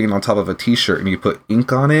that screen on top of a t-shirt, and you put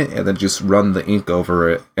ink on it, and then just run the ink over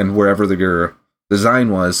it, and wherever your design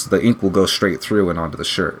was, the ink will go straight through and onto the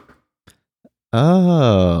shirt.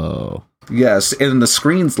 Oh. Yes, and the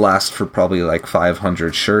screens last for probably like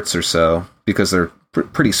 500 shirts or so, because they're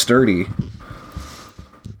pretty sturdy.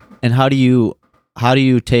 And how do you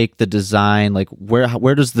take the design? Like,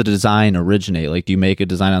 where does the design originate? Like, do you make a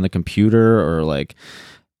design on the computer or like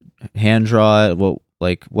hand draw it?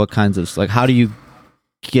 What kinds of, like, how do you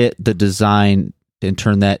get the design and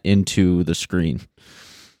turn that into the screen?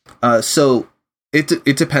 So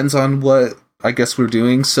it depends on what I guess we're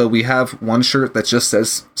doing. So we have one shirt that just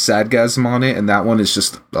says Sadgasm on it, and that one is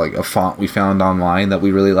just like a font we found online that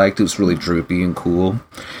we really liked. It was really droopy and cool,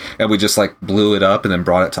 and we just blew it up and then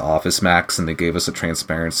brought it to Office Max, and they gave us a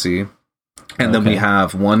transparency. And then we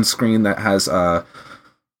have one screen that has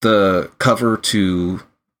the cover to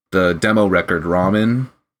the demo record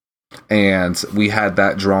Ramen, and we had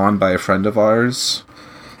that drawn by a friend of ours.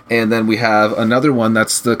 And then we have another one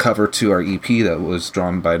that's the cover to our EP that was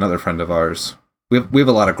drawn by another friend of ours. We have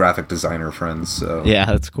a lot of graphic designer friends. So Yeah,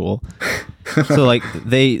 that's cool. So like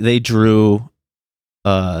they drew,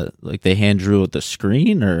 like they hand drew at the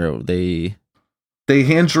screen, or they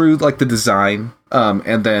hand drew like the design,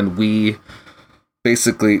 and then we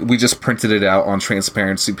just printed it out on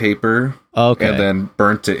transparency paper. Okay. And then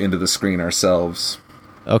burnt it into the screen ourselves.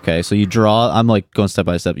 Okay, so you draw. I'm like going step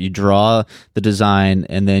by step. You draw the design,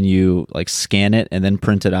 and then you like scan it, and then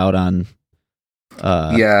print it out on.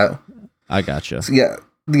 Yeah, I gotcha. Yeah.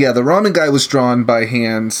 The ramen guy was drawn by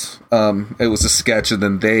hand. It was a sketch, and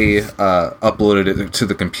then they uploaded it to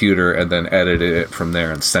the computer, and then edited it from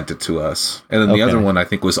there and sent it to us. And then the other one, I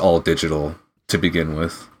think, was all digital to begin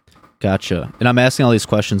with. Gotcha. And I'm asking all these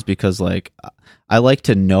questions because like I like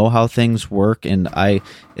to know how things work, and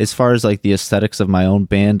as far as like the aesthetics of my own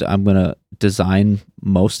band, I'm gonna design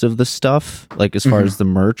most of the stuff, like as far as the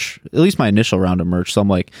merch, at least my initial round of merch. So I'm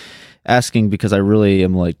like asking because I really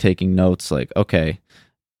am like taking notes, like, okay,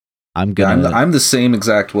 I'm the same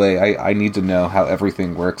exact way. I need to know how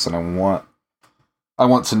everything works, and I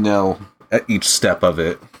want to know at each step of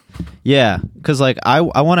it. Yeah, because like I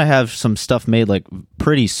want to have some stuff made like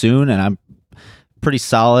pretty soon, and I'm pretty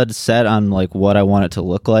solid set on like what I want it to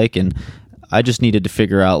look like, and I just needed to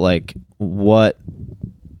figure out like what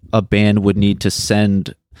a band would need to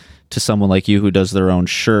send to someone like you who does their own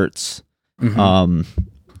shirts.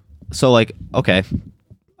 So like, okay,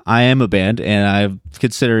 I am a band and I'm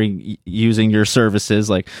considering using your services.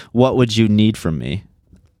 Like, what would you need from me?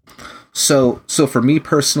 So for me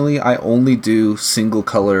personally, I only do single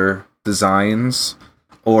color designs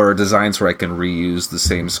or designs where I can reuse the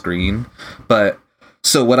same screen. But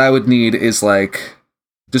so what I would need is like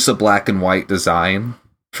just a black and white design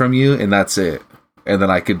from you, and that's it. And then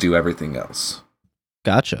I could do everything else.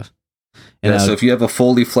 Gotcha. And so if you have a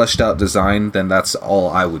fully fleshed out design, then that's all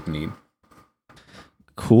I would need.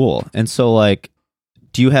 Cool. And so like,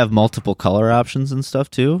 do you have multiple color options and stuff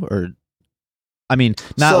too? Or I mean,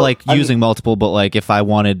 not using multiple, but like if I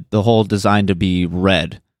wanted the whole design to be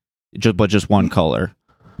red, but just one color.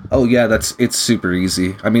 Oh yeah, it's super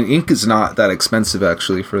easy. I mean, ink is not that expensive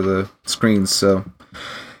actually for the screens, so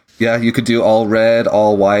yeah, you could do all red,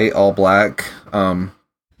 all white, all black.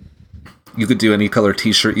 You could do any color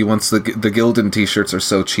T-shirt you want. The Gildan T-shirts are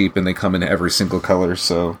so cheap, and they come in every single color.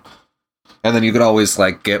 So, and then you could always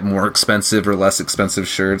like get more expensive or less expensive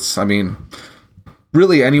shirts. I mean,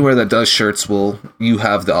 really anywhere that does shirts you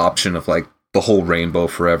have the option of like the whole rainbow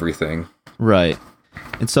for everything. Right.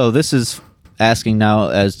 And so this is asking now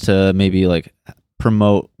as to maybe like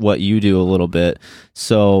promote what you do a little bit.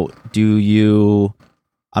 So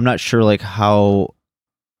I'm not sure like how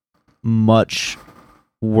much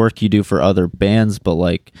work you do for other bands, but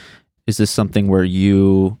like, is this something where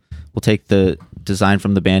you will take the design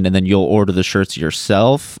from the band and then you'll order the shirts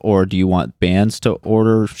yourself, or do you want bands to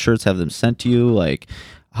order shirts, have them sent to you? Like,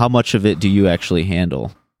 how much of it do you actually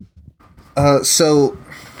handle? So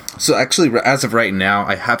actually, as of right now,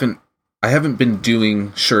 I haven't been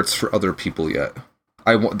doing shirts for other people yet.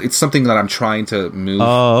 It's something that I'm trying to move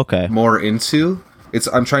more into.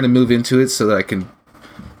 I'm trying to move into it so that I can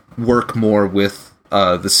work more with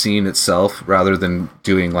the scene itself rather than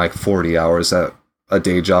doing like 40 hours at a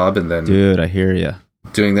day job and then dude, I hear you,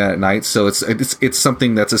 doing that at night. So it's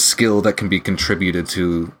something that's a skill that can be contributed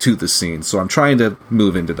to the scene. So I'm trying to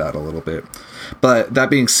move into that a little bit. But that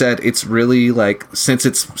being said, it's really like, since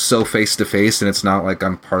it's so face to face and it's not like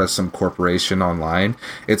I'm part of some corporation online,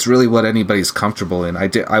 it's really what anybody's comfortable in.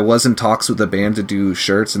 I was in talks with a band to do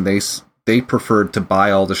shirts, and they preferred to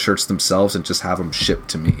buy all the shirts themselves and just have them shipped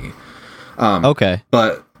to me. Okay.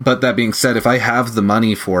 But that being said, if I have the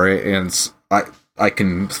money for it and I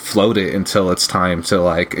can float it until it's time to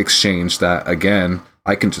like exchange that again,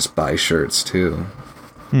 I can just buy shirts too.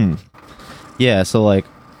 Yeah, so like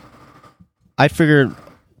I figured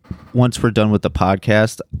once we're done with the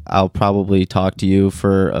podcast, I'll probably talk to you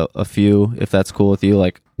for a few, if that's cool with you,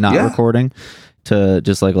 like not recording, to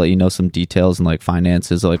just like let you know some details and like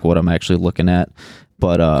finances, like what I'm actually looking at.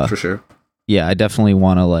 But for sure. Yeah, I definitely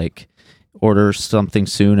want to like order something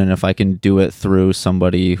soon, and if I can do it through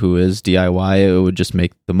somebody who is DIY, it would just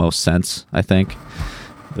make the most sense, I think.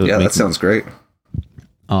 Yeah, that sounds great.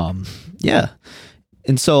 Yeah.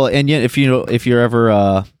 And so, and yet if you're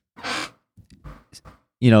ever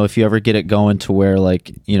if you ever get it going to where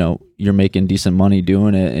like, you're making decent money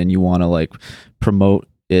doing it and you want to like promote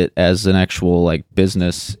it as an actual like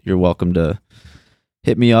business, you're welcome to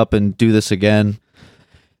hit me up and do this again.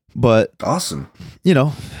 But awesome.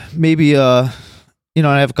 Maybe I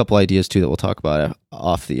have a couple ideas too that we'll talk about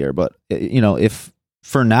off the air, but if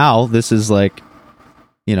for now, this is like,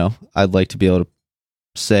 I'd like to be able to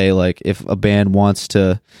say like if a band wants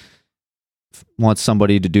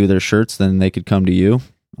somebody to do their shirts, then they could come to you.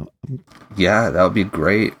 Yeah, that would be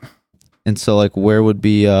great. And so like where would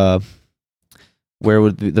be the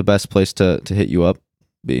best place to hit you up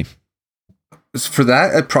be? For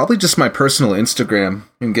that, I'd probably just my personal Instagram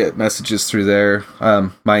and get messages through there.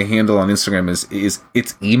 My handle on Instagram is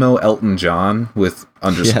it's emo Elton John with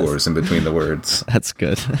underscores in between the words. That's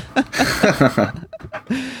good.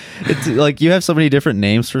 It's like you have so many different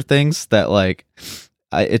names for things that like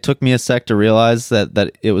it took me a sec to realize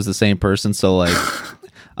that it was the same person. So like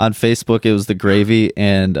on Facebook it was The Gravy,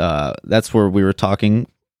 and that's where we were talking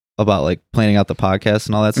about like planning out the podcast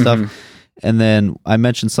and all that stuff. Mm-hmm. And then I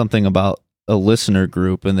mentioned something about a listener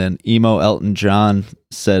group, and then emo Elton John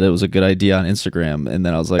said it was a good idea on Instagram, and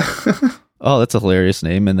then I was like, oh, that's a hilarious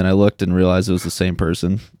name. And then I looked and realized it was the same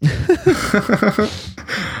person.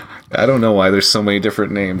 I don't know why there's so many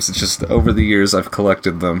different names. It's just over the years I've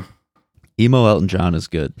collected them. Emo Elton John is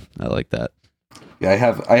good. I like that. Yeah,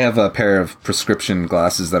 I have a pair of prescription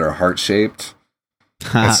glasses that are heart shaped.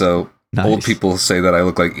 And so nice. Old people say that I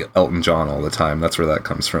look like Elton John all the time. That's where that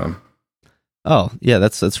comes from. Oh, yeah,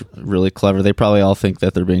 that's really clever. They probably all think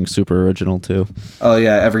that they're being super original, too. Oh,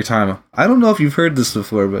 yeah, every time. I don't know if you've heard this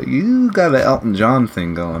before, but you got an Elton John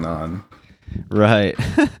thing going on. Right.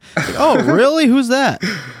 Oh, really? Who's that?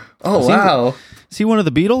 Oh, wow. Is he one of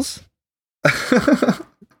the Beatles?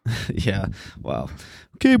 Yeah, wow.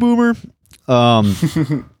 Okay, boomer.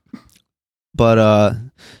 But,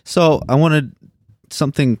 so I wanted...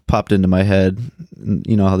 Something popped into my head.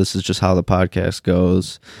 You know how this is just how the podcast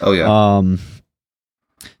goes. Oh yeah.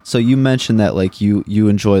 So you mentioned that like you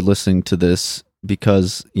enjoy listening to this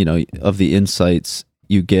because of the insights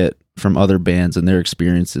you get from other bands and their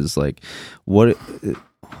experiences. Like, what?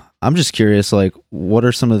 I'm just curious. Like, what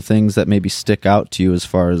are some of the things that maybe stick out to you as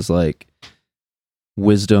far as like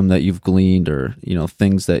wisdom that you've gleaned, or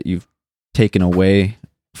things that you've taken away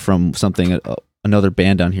from something another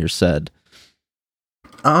band on here said?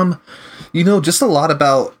 Just a lot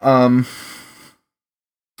about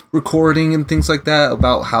recording and things like that,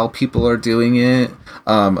 about how people are doing it.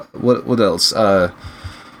 What else? I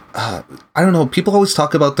don't know. People always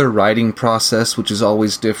talk about their writing process, which is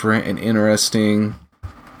always different and interesting.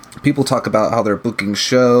 People talk about how they're booking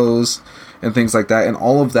shows and things like that, and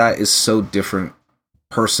all of that is so different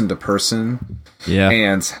person to person. Yeah.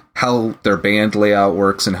 And how their band layout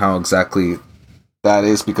works and how exactly that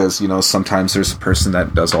is, because sometimes there's a person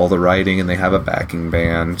that does all the writing and they have a backing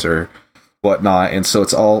band or whatnot, and so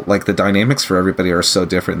it's all like the dynamics for everybody are so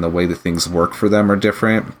different, and the way that things work for them are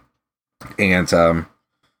different, and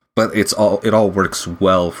but it all works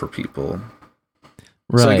well for people.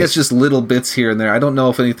 Right. So I guess just little bits here and there. I don't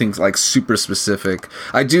know if anything's like super specific.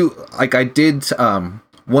 I did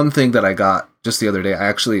one thing that I got just the other day.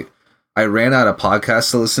 I ran out of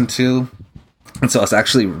podcasts to listen to. And so I was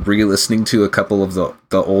actually re-listening to a couple of the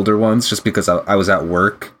older ones just because I was at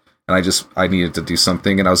work and I needed to do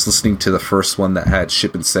something. And I was listening to the first one that had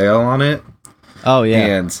Ship and Sail on it. Oh,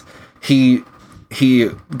 yeah. And he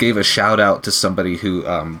gave a shout out to somebody who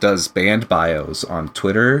does band bios on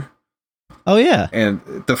Twitter. Oh, yeah. And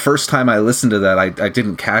the first time I listened to that, I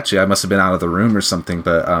didn't catch it. I must have been out of the room or something,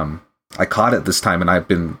 but I caught it this time, and I've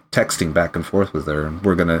been texting back and forth with her, and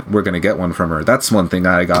we're gonna get one from her. That's one thing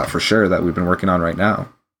I got for sure that we've been working on right now.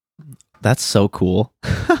 That's so cool.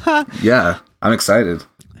 Yeah, I'm excited.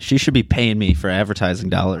 She should be paying me for advertising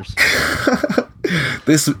dollars.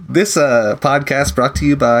 This podcast brought to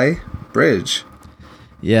you by Bridge.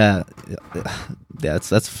 Yeah,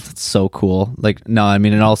 that's so cool. Like, no, I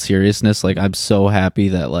mean, in all seriousness, like, I'm so happy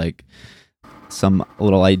that like some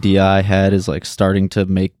little idea I had is like starting to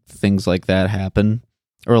make things like that happen,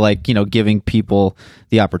 or like giving people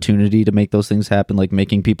the opportunity to make those things happen, like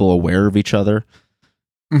making people aware of each other.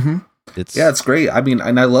 Mm-hmm. It's great. I mean,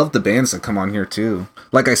 and I love the bands that come on here too.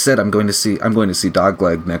 Like I said, I'm going to see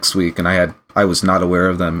Dogleg next week, and I was not aware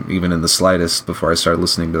of them even in the slightest before I started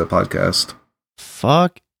listening to the podcast.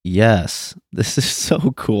 Fuck yes, this is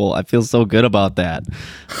so cool. I feel so good about that.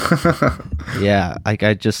 Yeah,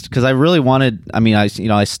 I just because I really wanted. I mean,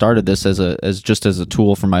 I started this as a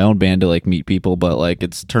tool for my own band to like meet people, but like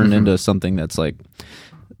it's turned into something that's like,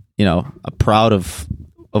 I'm proud of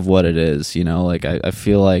what it is. Like I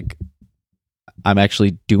feel like I'm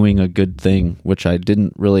actually doing a good thing, which I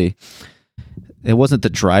didn't really. It wasn't the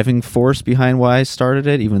driving force behind why I started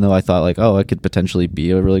it, even though I thought like, oh, it could potentially be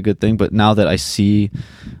a really good thing. But now that I see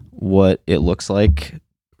what it looks like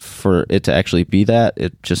for it to actually be that,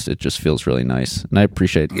 it just feels really nice, and I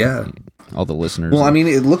appreciate. Yeah, all the listeners. Well, I mean,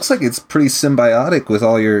 it looks like it's pretty symbiotic with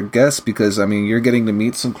all your guests because, I mean, you're getting to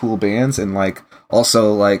meet some cool bands and, like,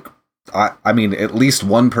 also, like, I mean, at least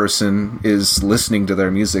one person is listening to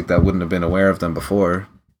their music that wouldn't have been aware of them before.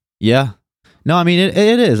 Yeah. No, I mean, it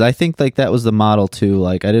is. I think, like, that was the model, too.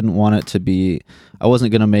 Like, I didn't want it to be... I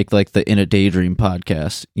wasn't going to make, like, the In a Daydream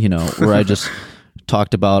podcast, you know, where I just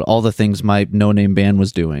talked about all the things my no-name band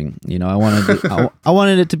was doing. You know, I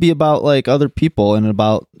wanted it to be about, like, other people and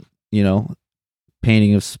about, you know,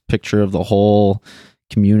 painting a picture of the whole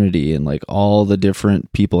community and, like, all the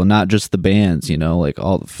different people and not just the bands, you know, like,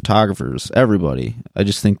 all the photographers, everybody. I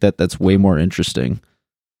just think that that's way more interesting.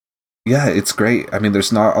 Yeah, it's great. I mean,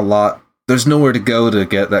 there's nowhere to go to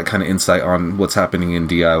get that kind of insight on what's happening in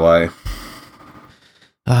DIY.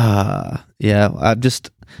 Yeah, I've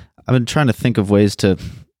been trying to think of ways to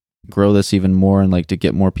grow this even more and, like, to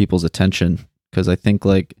get more people's attention, because I think,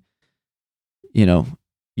 like, you know,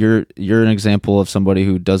 you're an example of somebody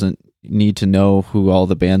who doesn't need to know who all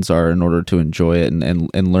the bands are in order to enjoy it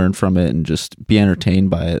and learn from it and just be entertained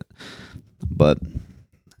by it. But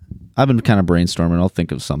I've been kind of brainstorming. I'll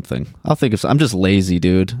think of something. I'm just lazy,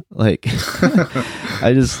 dude. Like,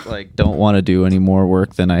 I just, like, don't want to do any more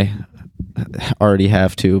work than I already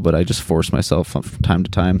have to, but I just force myself from time to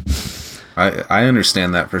time. I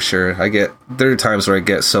understand that for sure. There are times where I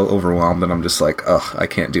get so overwhelmed and I'm just like, oh, I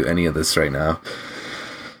can't do any of this right now.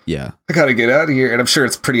 Yeah. I gotta get out of here. And I'm sure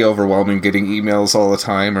it's pretty overwhelming getting emails all the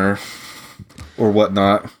time or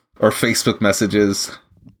whatnot, or Facebook messages.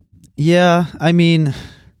 Yeah, I mean,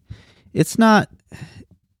 it's not...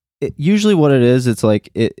 usually what it is, it's like,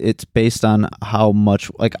 it's based on how much...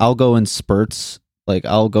 Like, I'll go in spurts. Like,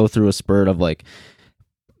 I'll go through a spurt of, like,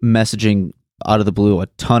 messaging out of the blue a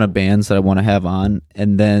ton of bands that I want to have on,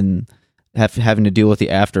 and then having to deal with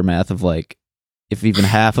the aftermath of, like, if even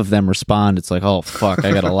half of them respond, it's like, oh, fuck,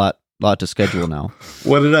 I got a lot to schedule now.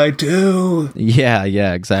 What did I do? Yeah,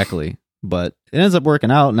 exactly. But it ends up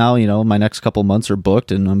working out. Now, you know, my next couple months are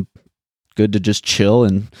booked, and I'm good to just chill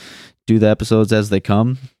and do the episodes as they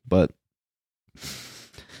come. But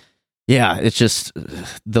yeah, it's just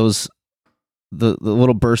those... The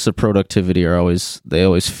little bursts of productivity they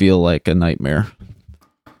always feel like a nightmare.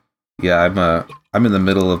 Yeah, I'm in the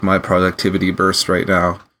middle of my productivity burst right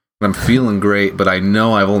now. I'm feeling great, but I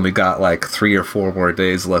know I've only got like 3 or 4 more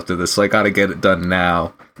days left of this, so I got to get it done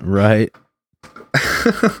now. Right.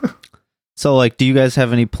 So, like, do you guys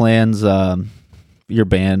have any plans? Your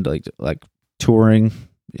band, like touring?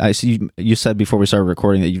 I see you said before we started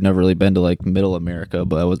recording that you've never really been to, like, Middle America,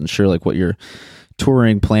 but I wasn't sure, like, what your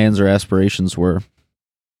touring plans or aspirations were.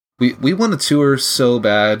 We want to tour so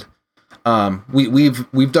bad.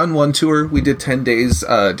 We've done one tour. We did 10 days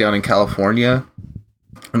down in California,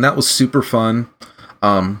 and that was super fun.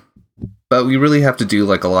 But we really have to do,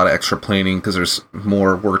 like, a lot of extra planning because there's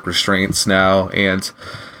more work restraints now. And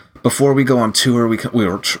before we go on tour, we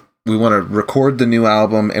want to record the new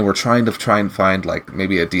album, and we're trying to find, like,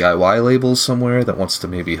 maybe a DIY label somewhere that wants to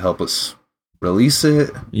maybe help us release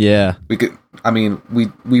it. Yeah, we could. I mean,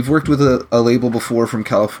 we've worked with a label before from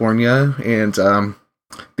California, and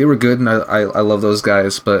they were good, and I love those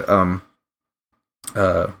guys. But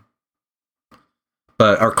our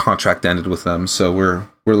contract ended with them, so we're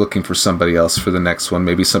looking for somebody else for the next one.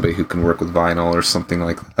 Maybe somebody who can work with vinyl or something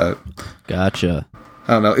like that. Gotcha.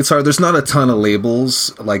 I don't know. It's hard. There's not a ton of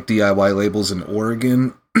labels, like DIY labels in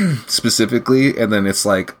Oregon specifically, and then it's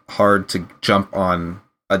like hard to jump on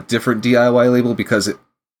a different DIY label because of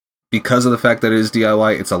the fact that it is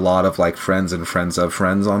DIY. It's a lot of, like, friends and friends of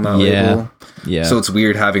friends on that label. Yeah. So it's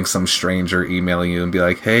weird having some stranger email you and be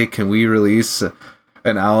like, "Hey, can we release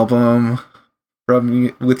an album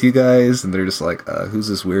with you guys?" And they're just like, "Who's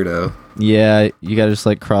this weirdo?" Yeah, you gotta just,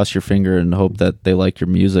 like, cross your finger and hope that they like your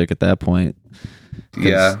music at that point.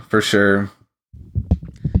 Yeah, for sure.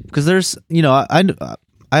 Because there's, you know, I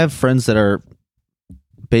have friends that are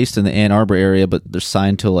based in the Ann Arbor area, but they're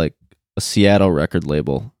signed to, like, a Seattle record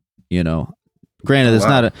label. You know, granted, it's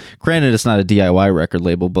not a DIY record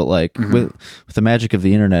label, but, like, with the magic of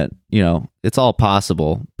the internet, you know, it's all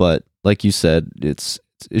possible. But like you said, it's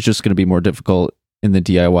just going to be more difficult in the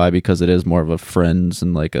DIY because it is more of a friends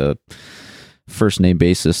and, like, a first name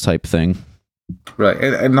basis type thing. Right,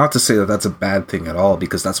 and not to say that that's a bad thing at all,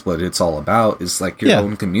 because that's what it's all about, is, like, your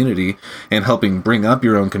own community and helping bring up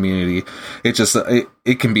your own community. It just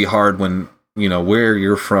it can be hard when, you know, where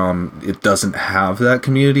you're from, it doesn't have that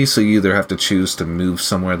community, so you either have to choose to move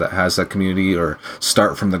somewhere that has that community or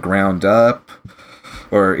start from the ground up,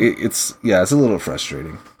 or it's a little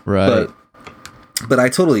frustrating. Right. But I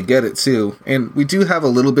totally get it too, and we do have a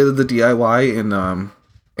little bit of the DIY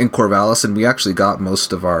in Corvallis, and we actually got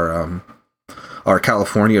most of our our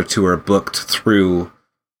California tour booked through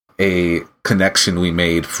a connection we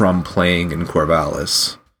made from playing in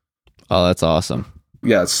Corvallis. Oh, that's awesome.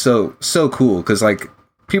 Yeah, it's so cool because like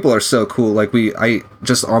people are so cool. Like I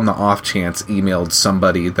just on the off chance emailed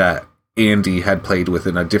somebody that Andy had played with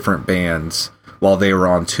in a different band while they were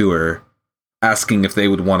on tour, asking if they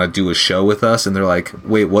would want to do a show with us, and they're like,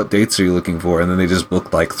 "Wait, what dates are you looking for?" And then they just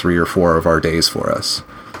booked like 3 or 4 of our days for us.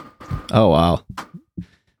 Oh wow,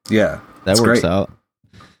 yeah, that works out.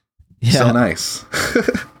 Yeah, so nice.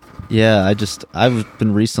 Yeah, I've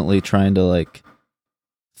been recently trying to like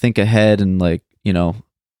think ahead and like, you know,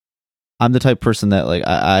 I'm the type of person that like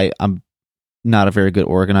I'm not a very good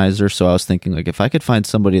organizer, so I was thinking like if I could find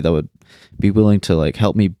somebody that would be willing to like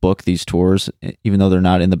help me book these tours even though they're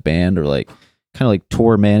not in the band, or like kind of like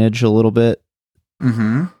tour manage a little bit,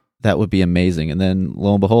 that would be amazing. And then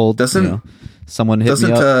lo and behold, someone hit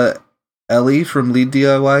me up. Doesn't Ellie from Lead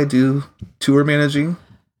DIY do tour managing?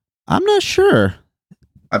 I'm not sure.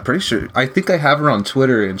 I'm pretty sure. I think I have her on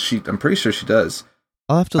Twitter, and I'm pretty sure she does.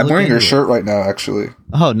 I'll have to. I'm wearing her shirt right now, actually.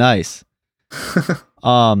 Oh, nice.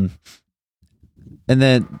 And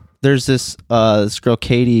then there's this girl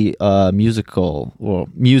Katie, Musial.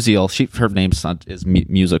 Her name's is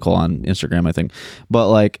Musical on Instagram, I think. But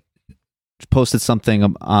like, posted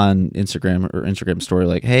something on Instagram story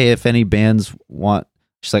like, "Hey, if any bands want,"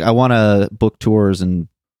 she's like, "I want to book tours and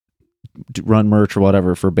run merch or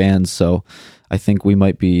whatever for bands, so I think we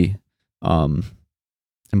might be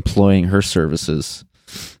employing her services."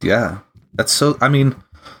 Yeah, that's so. I mean,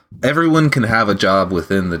 everyone can have a job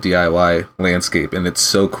within the DIY landscape, and it's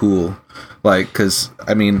so cool. Like, because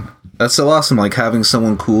I mean, that's so awesome. Like having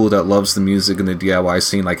someone cool that loves the music in the DIY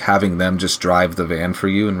scene, like having them just drive the van for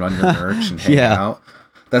you and run your merch and hang out.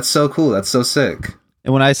 That's so cool. That's so sick.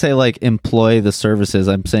 And when I say like employ the services,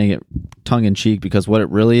 I'm saying it tongue in cheek, because what it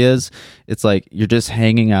really is, it's like you're just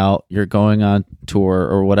hanging out, you're going on tour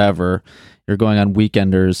or whatever, you're going on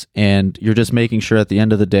weekenders, and you're just making sure at the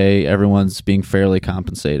end of the day everyone's being fairly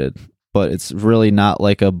compensated. But it's really not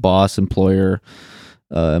like a boss employer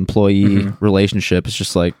employee relationship. It's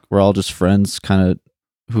just like we're all just friends kind of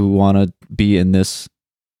who want to be in this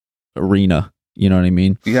arena. You know what I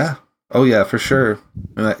mean? Yeah. Oh yeah, for sure.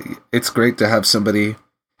 It's great to have somebody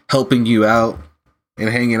helping you out and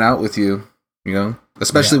hanging out with you, you know,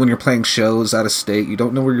 especially when you're playing shows out of state. You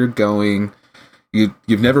don't know where you're going. You've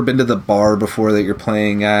never been to the bar before that you're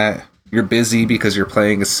playing at. You're busy because you're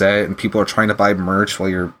playing a set and people are trying to buy merch while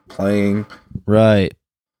you're playing. Right.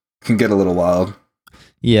 It can get a little wild.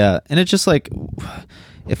 Yeah. And it's just like,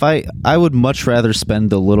 if I would much rather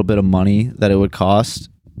spend a little bit of money that it would cost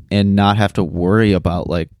and not have to worry about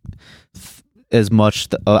like as much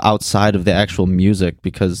outside of the actual music,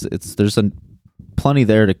 because there's plenty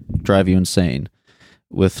there to drive you insane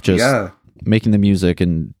with just making the music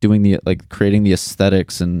and doing the like creating the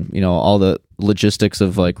aesthetics and, you know, all the logistics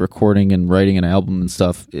of like recording and writing an album and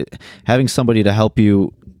stuff. Having somebody to help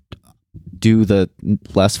you do the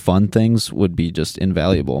less fun things would be just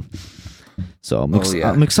invaluable. So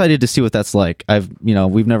I'm excited to see what that's like.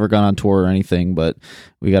 We've never gone on tour or anything, but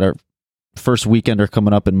we got our first weekender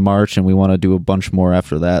coming up in March, and we want to do a bunch more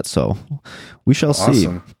after that. So we shall see.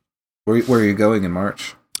 Where are you going in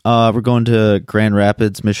March? We're going to Grand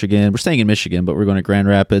Rapids, Michigan. We're staying in Michigan, but we're going to Grand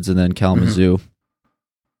Rapids and then Kalamazoo.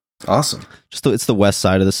 Awesome. It's the west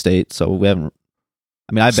side of the state, so we haven't.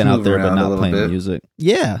 I mean, I've been out there, but not playing music.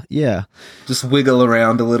 Yeah. Just wiggle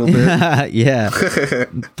around a little bit. Yeah.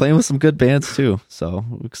 Playing with some good bands too, so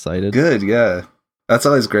I'm excited. Good, yeah. That's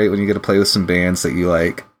always great when you get to play with some bands that you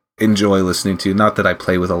like enjoy listening to. Not that I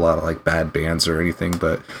play with a lot of like bad bands or anything,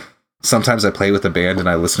 but sometimes I play with a band and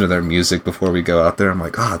I listen to their music before we go out there. I'm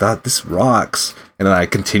like, this rocks. And then I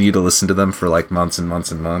continue to listen to them for like months and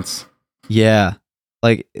months and months. Yeah.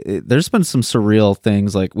 Like there's been some surreal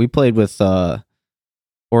things. Like we played with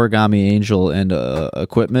Origami Angel and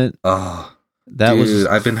Equipment. Oh, that was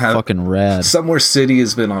I've been fucking rad. Somewhere City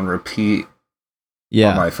has been on repeat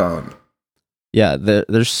on my phone. Yeah,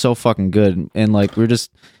 they're so fucking good. And like we're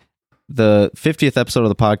just the 50th episode of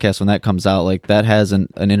the podcast, when that comes out, like that has an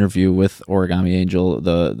interview with Origami Angel,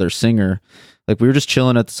 their singer. Like we were just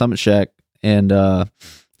chilling at the Summit Shack, and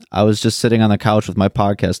I was just sitting on the couch with my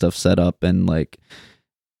podcast stuff set up, and like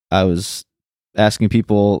I was asking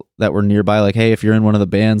people that were nearby, like, hey, if you're in one of the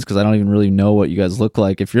bands, because I don't even really know what you guys look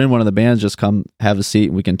like, if you're in one of the bands, just come have a seat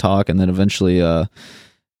and we can talk. And then eventually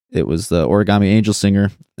it was the Origami Angel singer,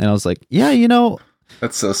 and I was like, yeah,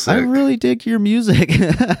 that's so sick. I really dig your music.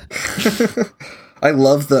 I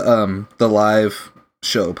love the live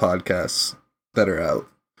show podcasts that are out.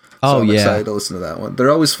 So Oh I'm yeah, excited to listen to that one.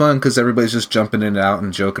 They're always fun because everybody's just jumping in and out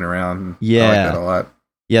and joking around. Yeah. I like that a lot.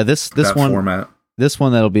 yeah. This That one format. this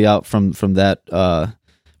one that'll be out from that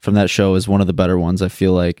show is one of the better ones. I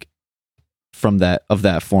feel like from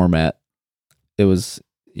that format. It was,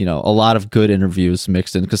 a lot of good interviews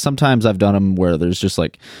mixed in, because sometimes I've done them where there's just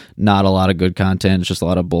like not a lot of good content. It's just a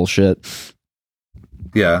lot of bullshit.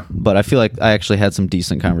 Yeah. But I feel like I actually had some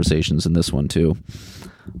decent conversations in this one too.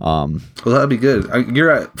 Well, that'd be good.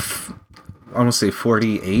 You're at, I want to say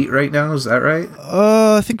 48 right now. Is that right?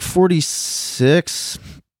 I think 46.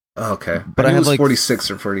 Oh, okay. But I think it have was like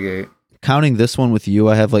 46 or 48. Counting this one with you,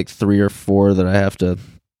 I have like 3 or 4 that I have to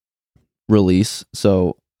release.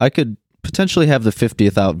 So I could potentially have the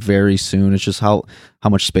 50th out very soon. It's just how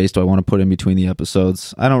much space do I want to put in between the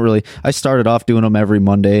episodes? I started off doing them every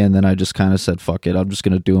Monday, and then I just kind of said, fuck it. I'm just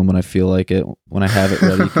going to do them when I feel like it, when I have it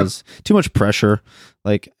ready, because too much pressure.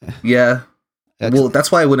 Like, yeah. Well,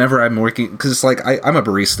 that's why whenever I'm working, because it's like I'm a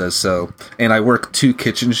barista, and I work 2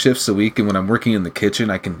 kitchen shifts a week, and when I'm working in the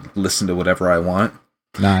kitchen, I can listen to whatever I want.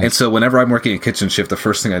 Nice. And so whenever I'm working a kitchen shift, the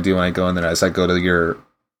first thing I do when I go in there is I go to your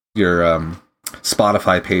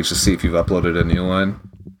Spotify page to see if you've uploaded a new one.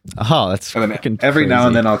 Oh, that's and then fucking every crazy. now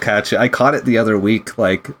and then I'll catch it. I caught it the other week,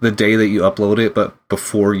 like the day that you upload it, but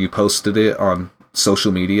before you posted it on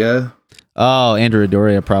social media. Oh, Andrew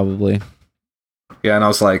Doria probably. Yeah, and I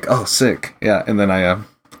was like, oh, sick. Yeah, and then I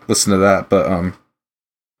listened to that, but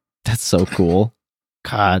that's so cool.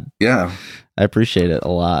 God. Yeah. I appreciate it a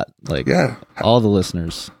lot. Like, yeah. All the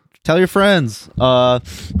listeners. Tell your friends. But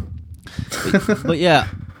yeah,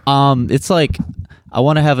 it's like I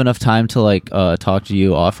want to have enough time to like talk to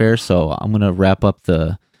you off air, so I'm gonna wrap up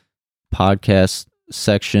the podcast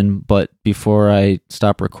section. But before I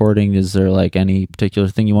stop recording, is there like any particular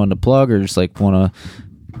thing you wanted to plug, or just like want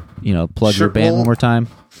to plug your band one more time?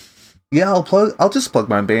 Yeah, I'll just plug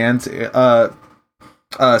my band.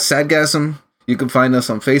 Sadgasm. You can find us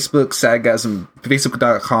on Facebook, Sadgasm,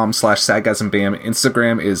 facebook.com/SadgasmBand.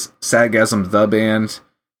 Instagram is Sadgasm the band,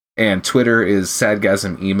 and Twitter is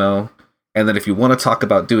Sadgasm emo. And then if you want to talk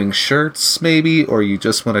about doing shirts, maybe, or you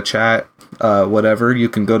just want to chat, whatever, you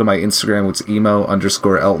can go to my Instagram, which is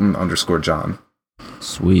emo_Elton_John.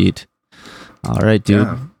 Sweet. All right, dude.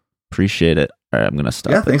 Yeah. Appreciate it. All right, I'm going to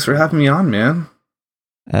stop. Yeah, thanks for having me on, man.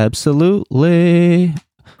 Absolutely.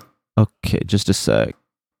 Okay, just a sec.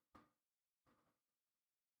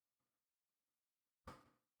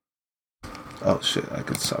 Oh, shit. I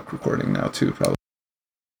could stop recording now, too, probably.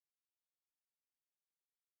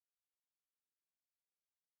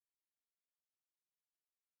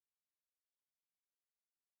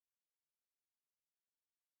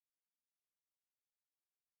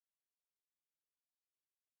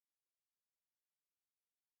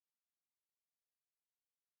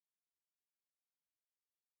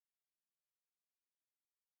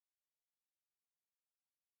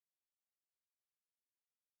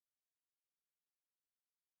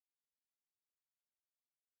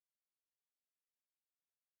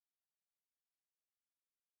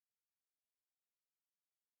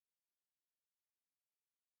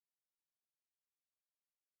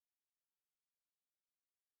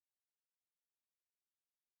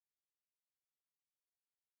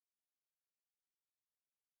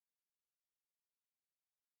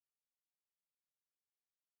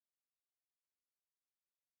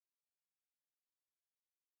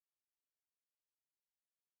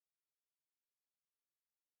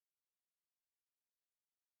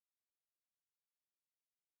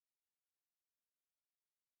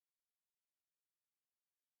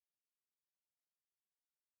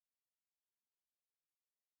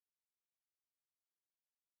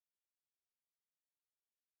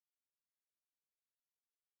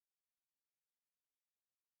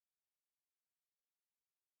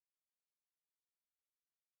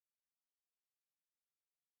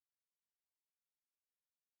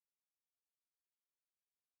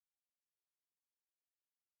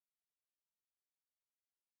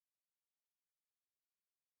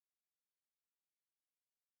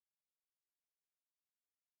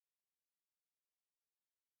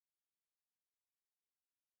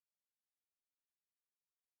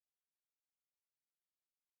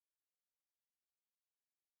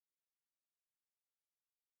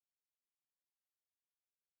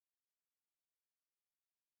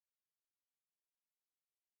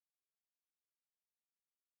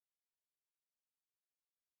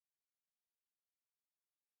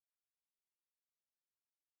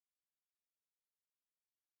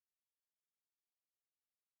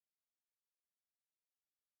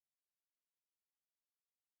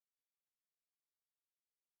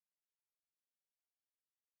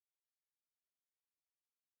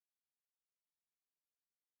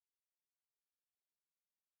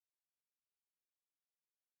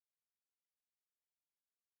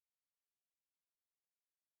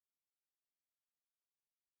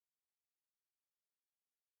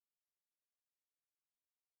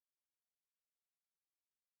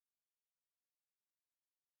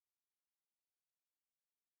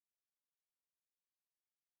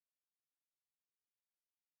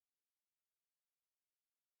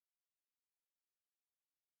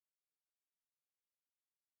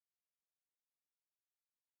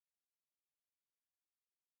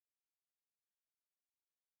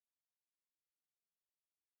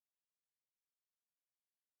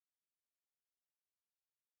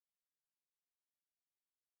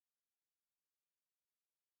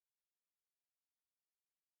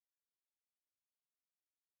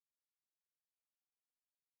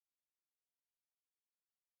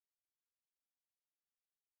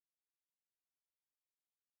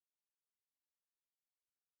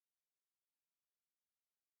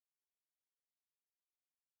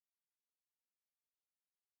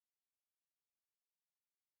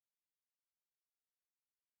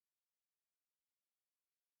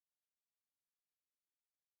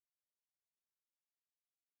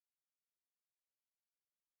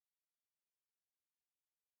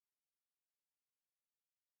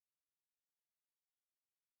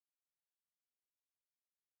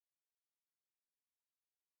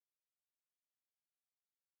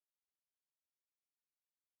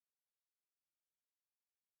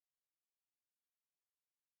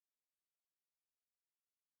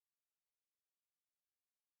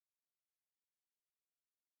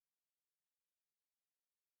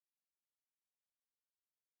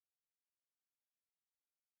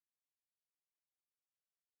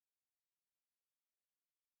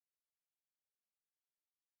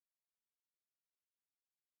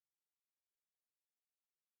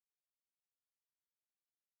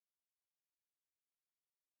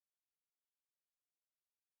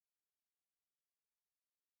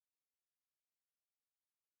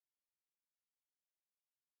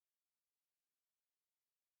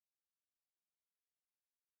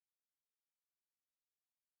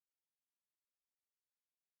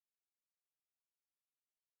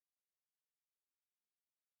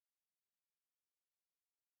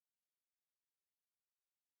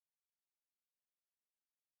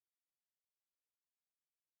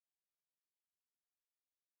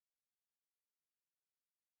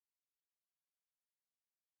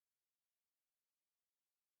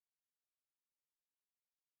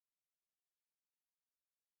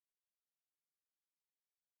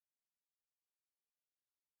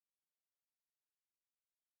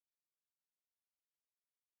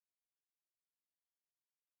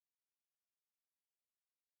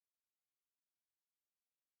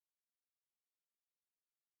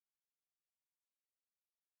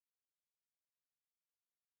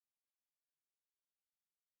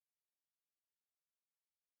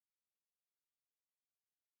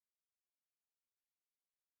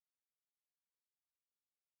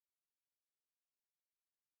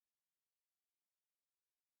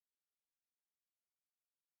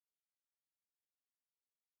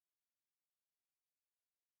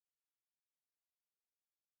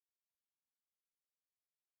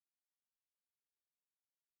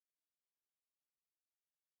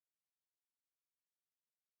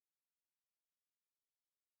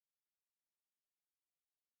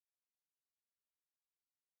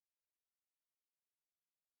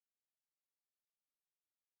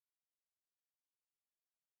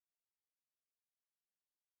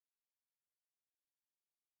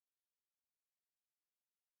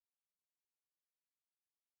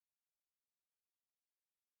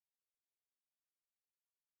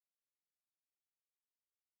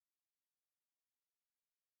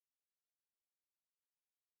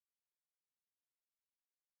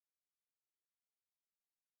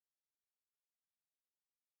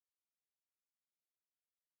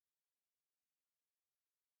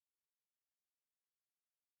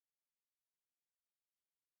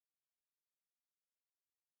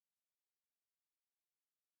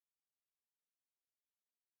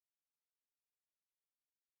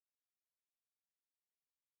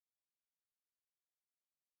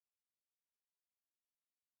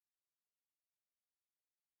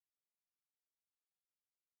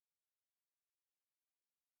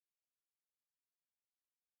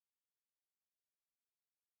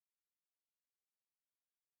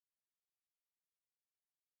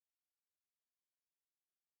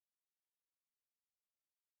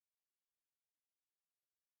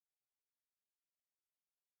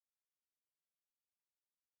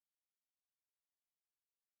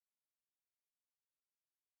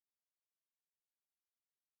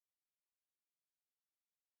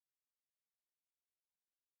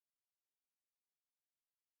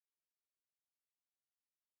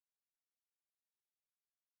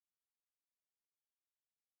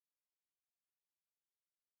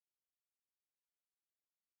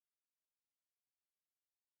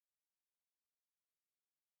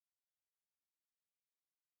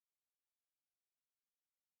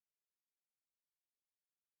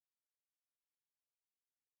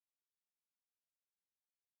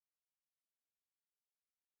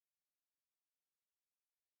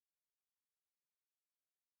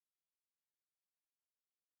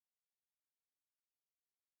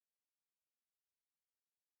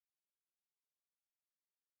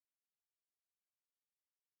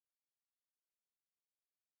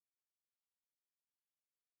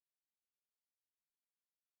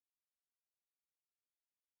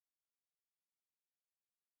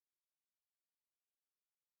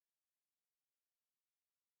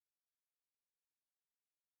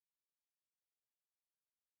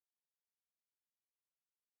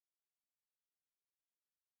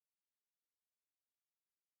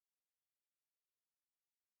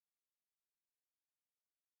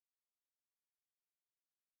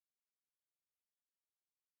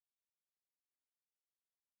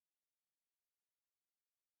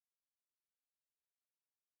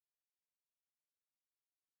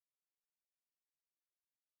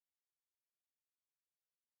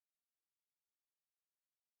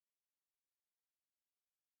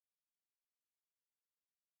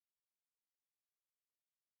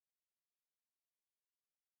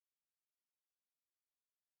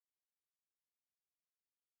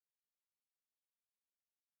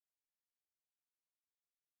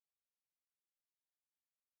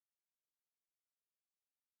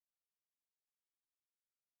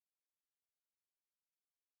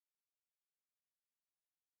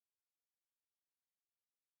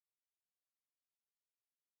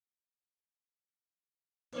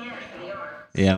 Yeah.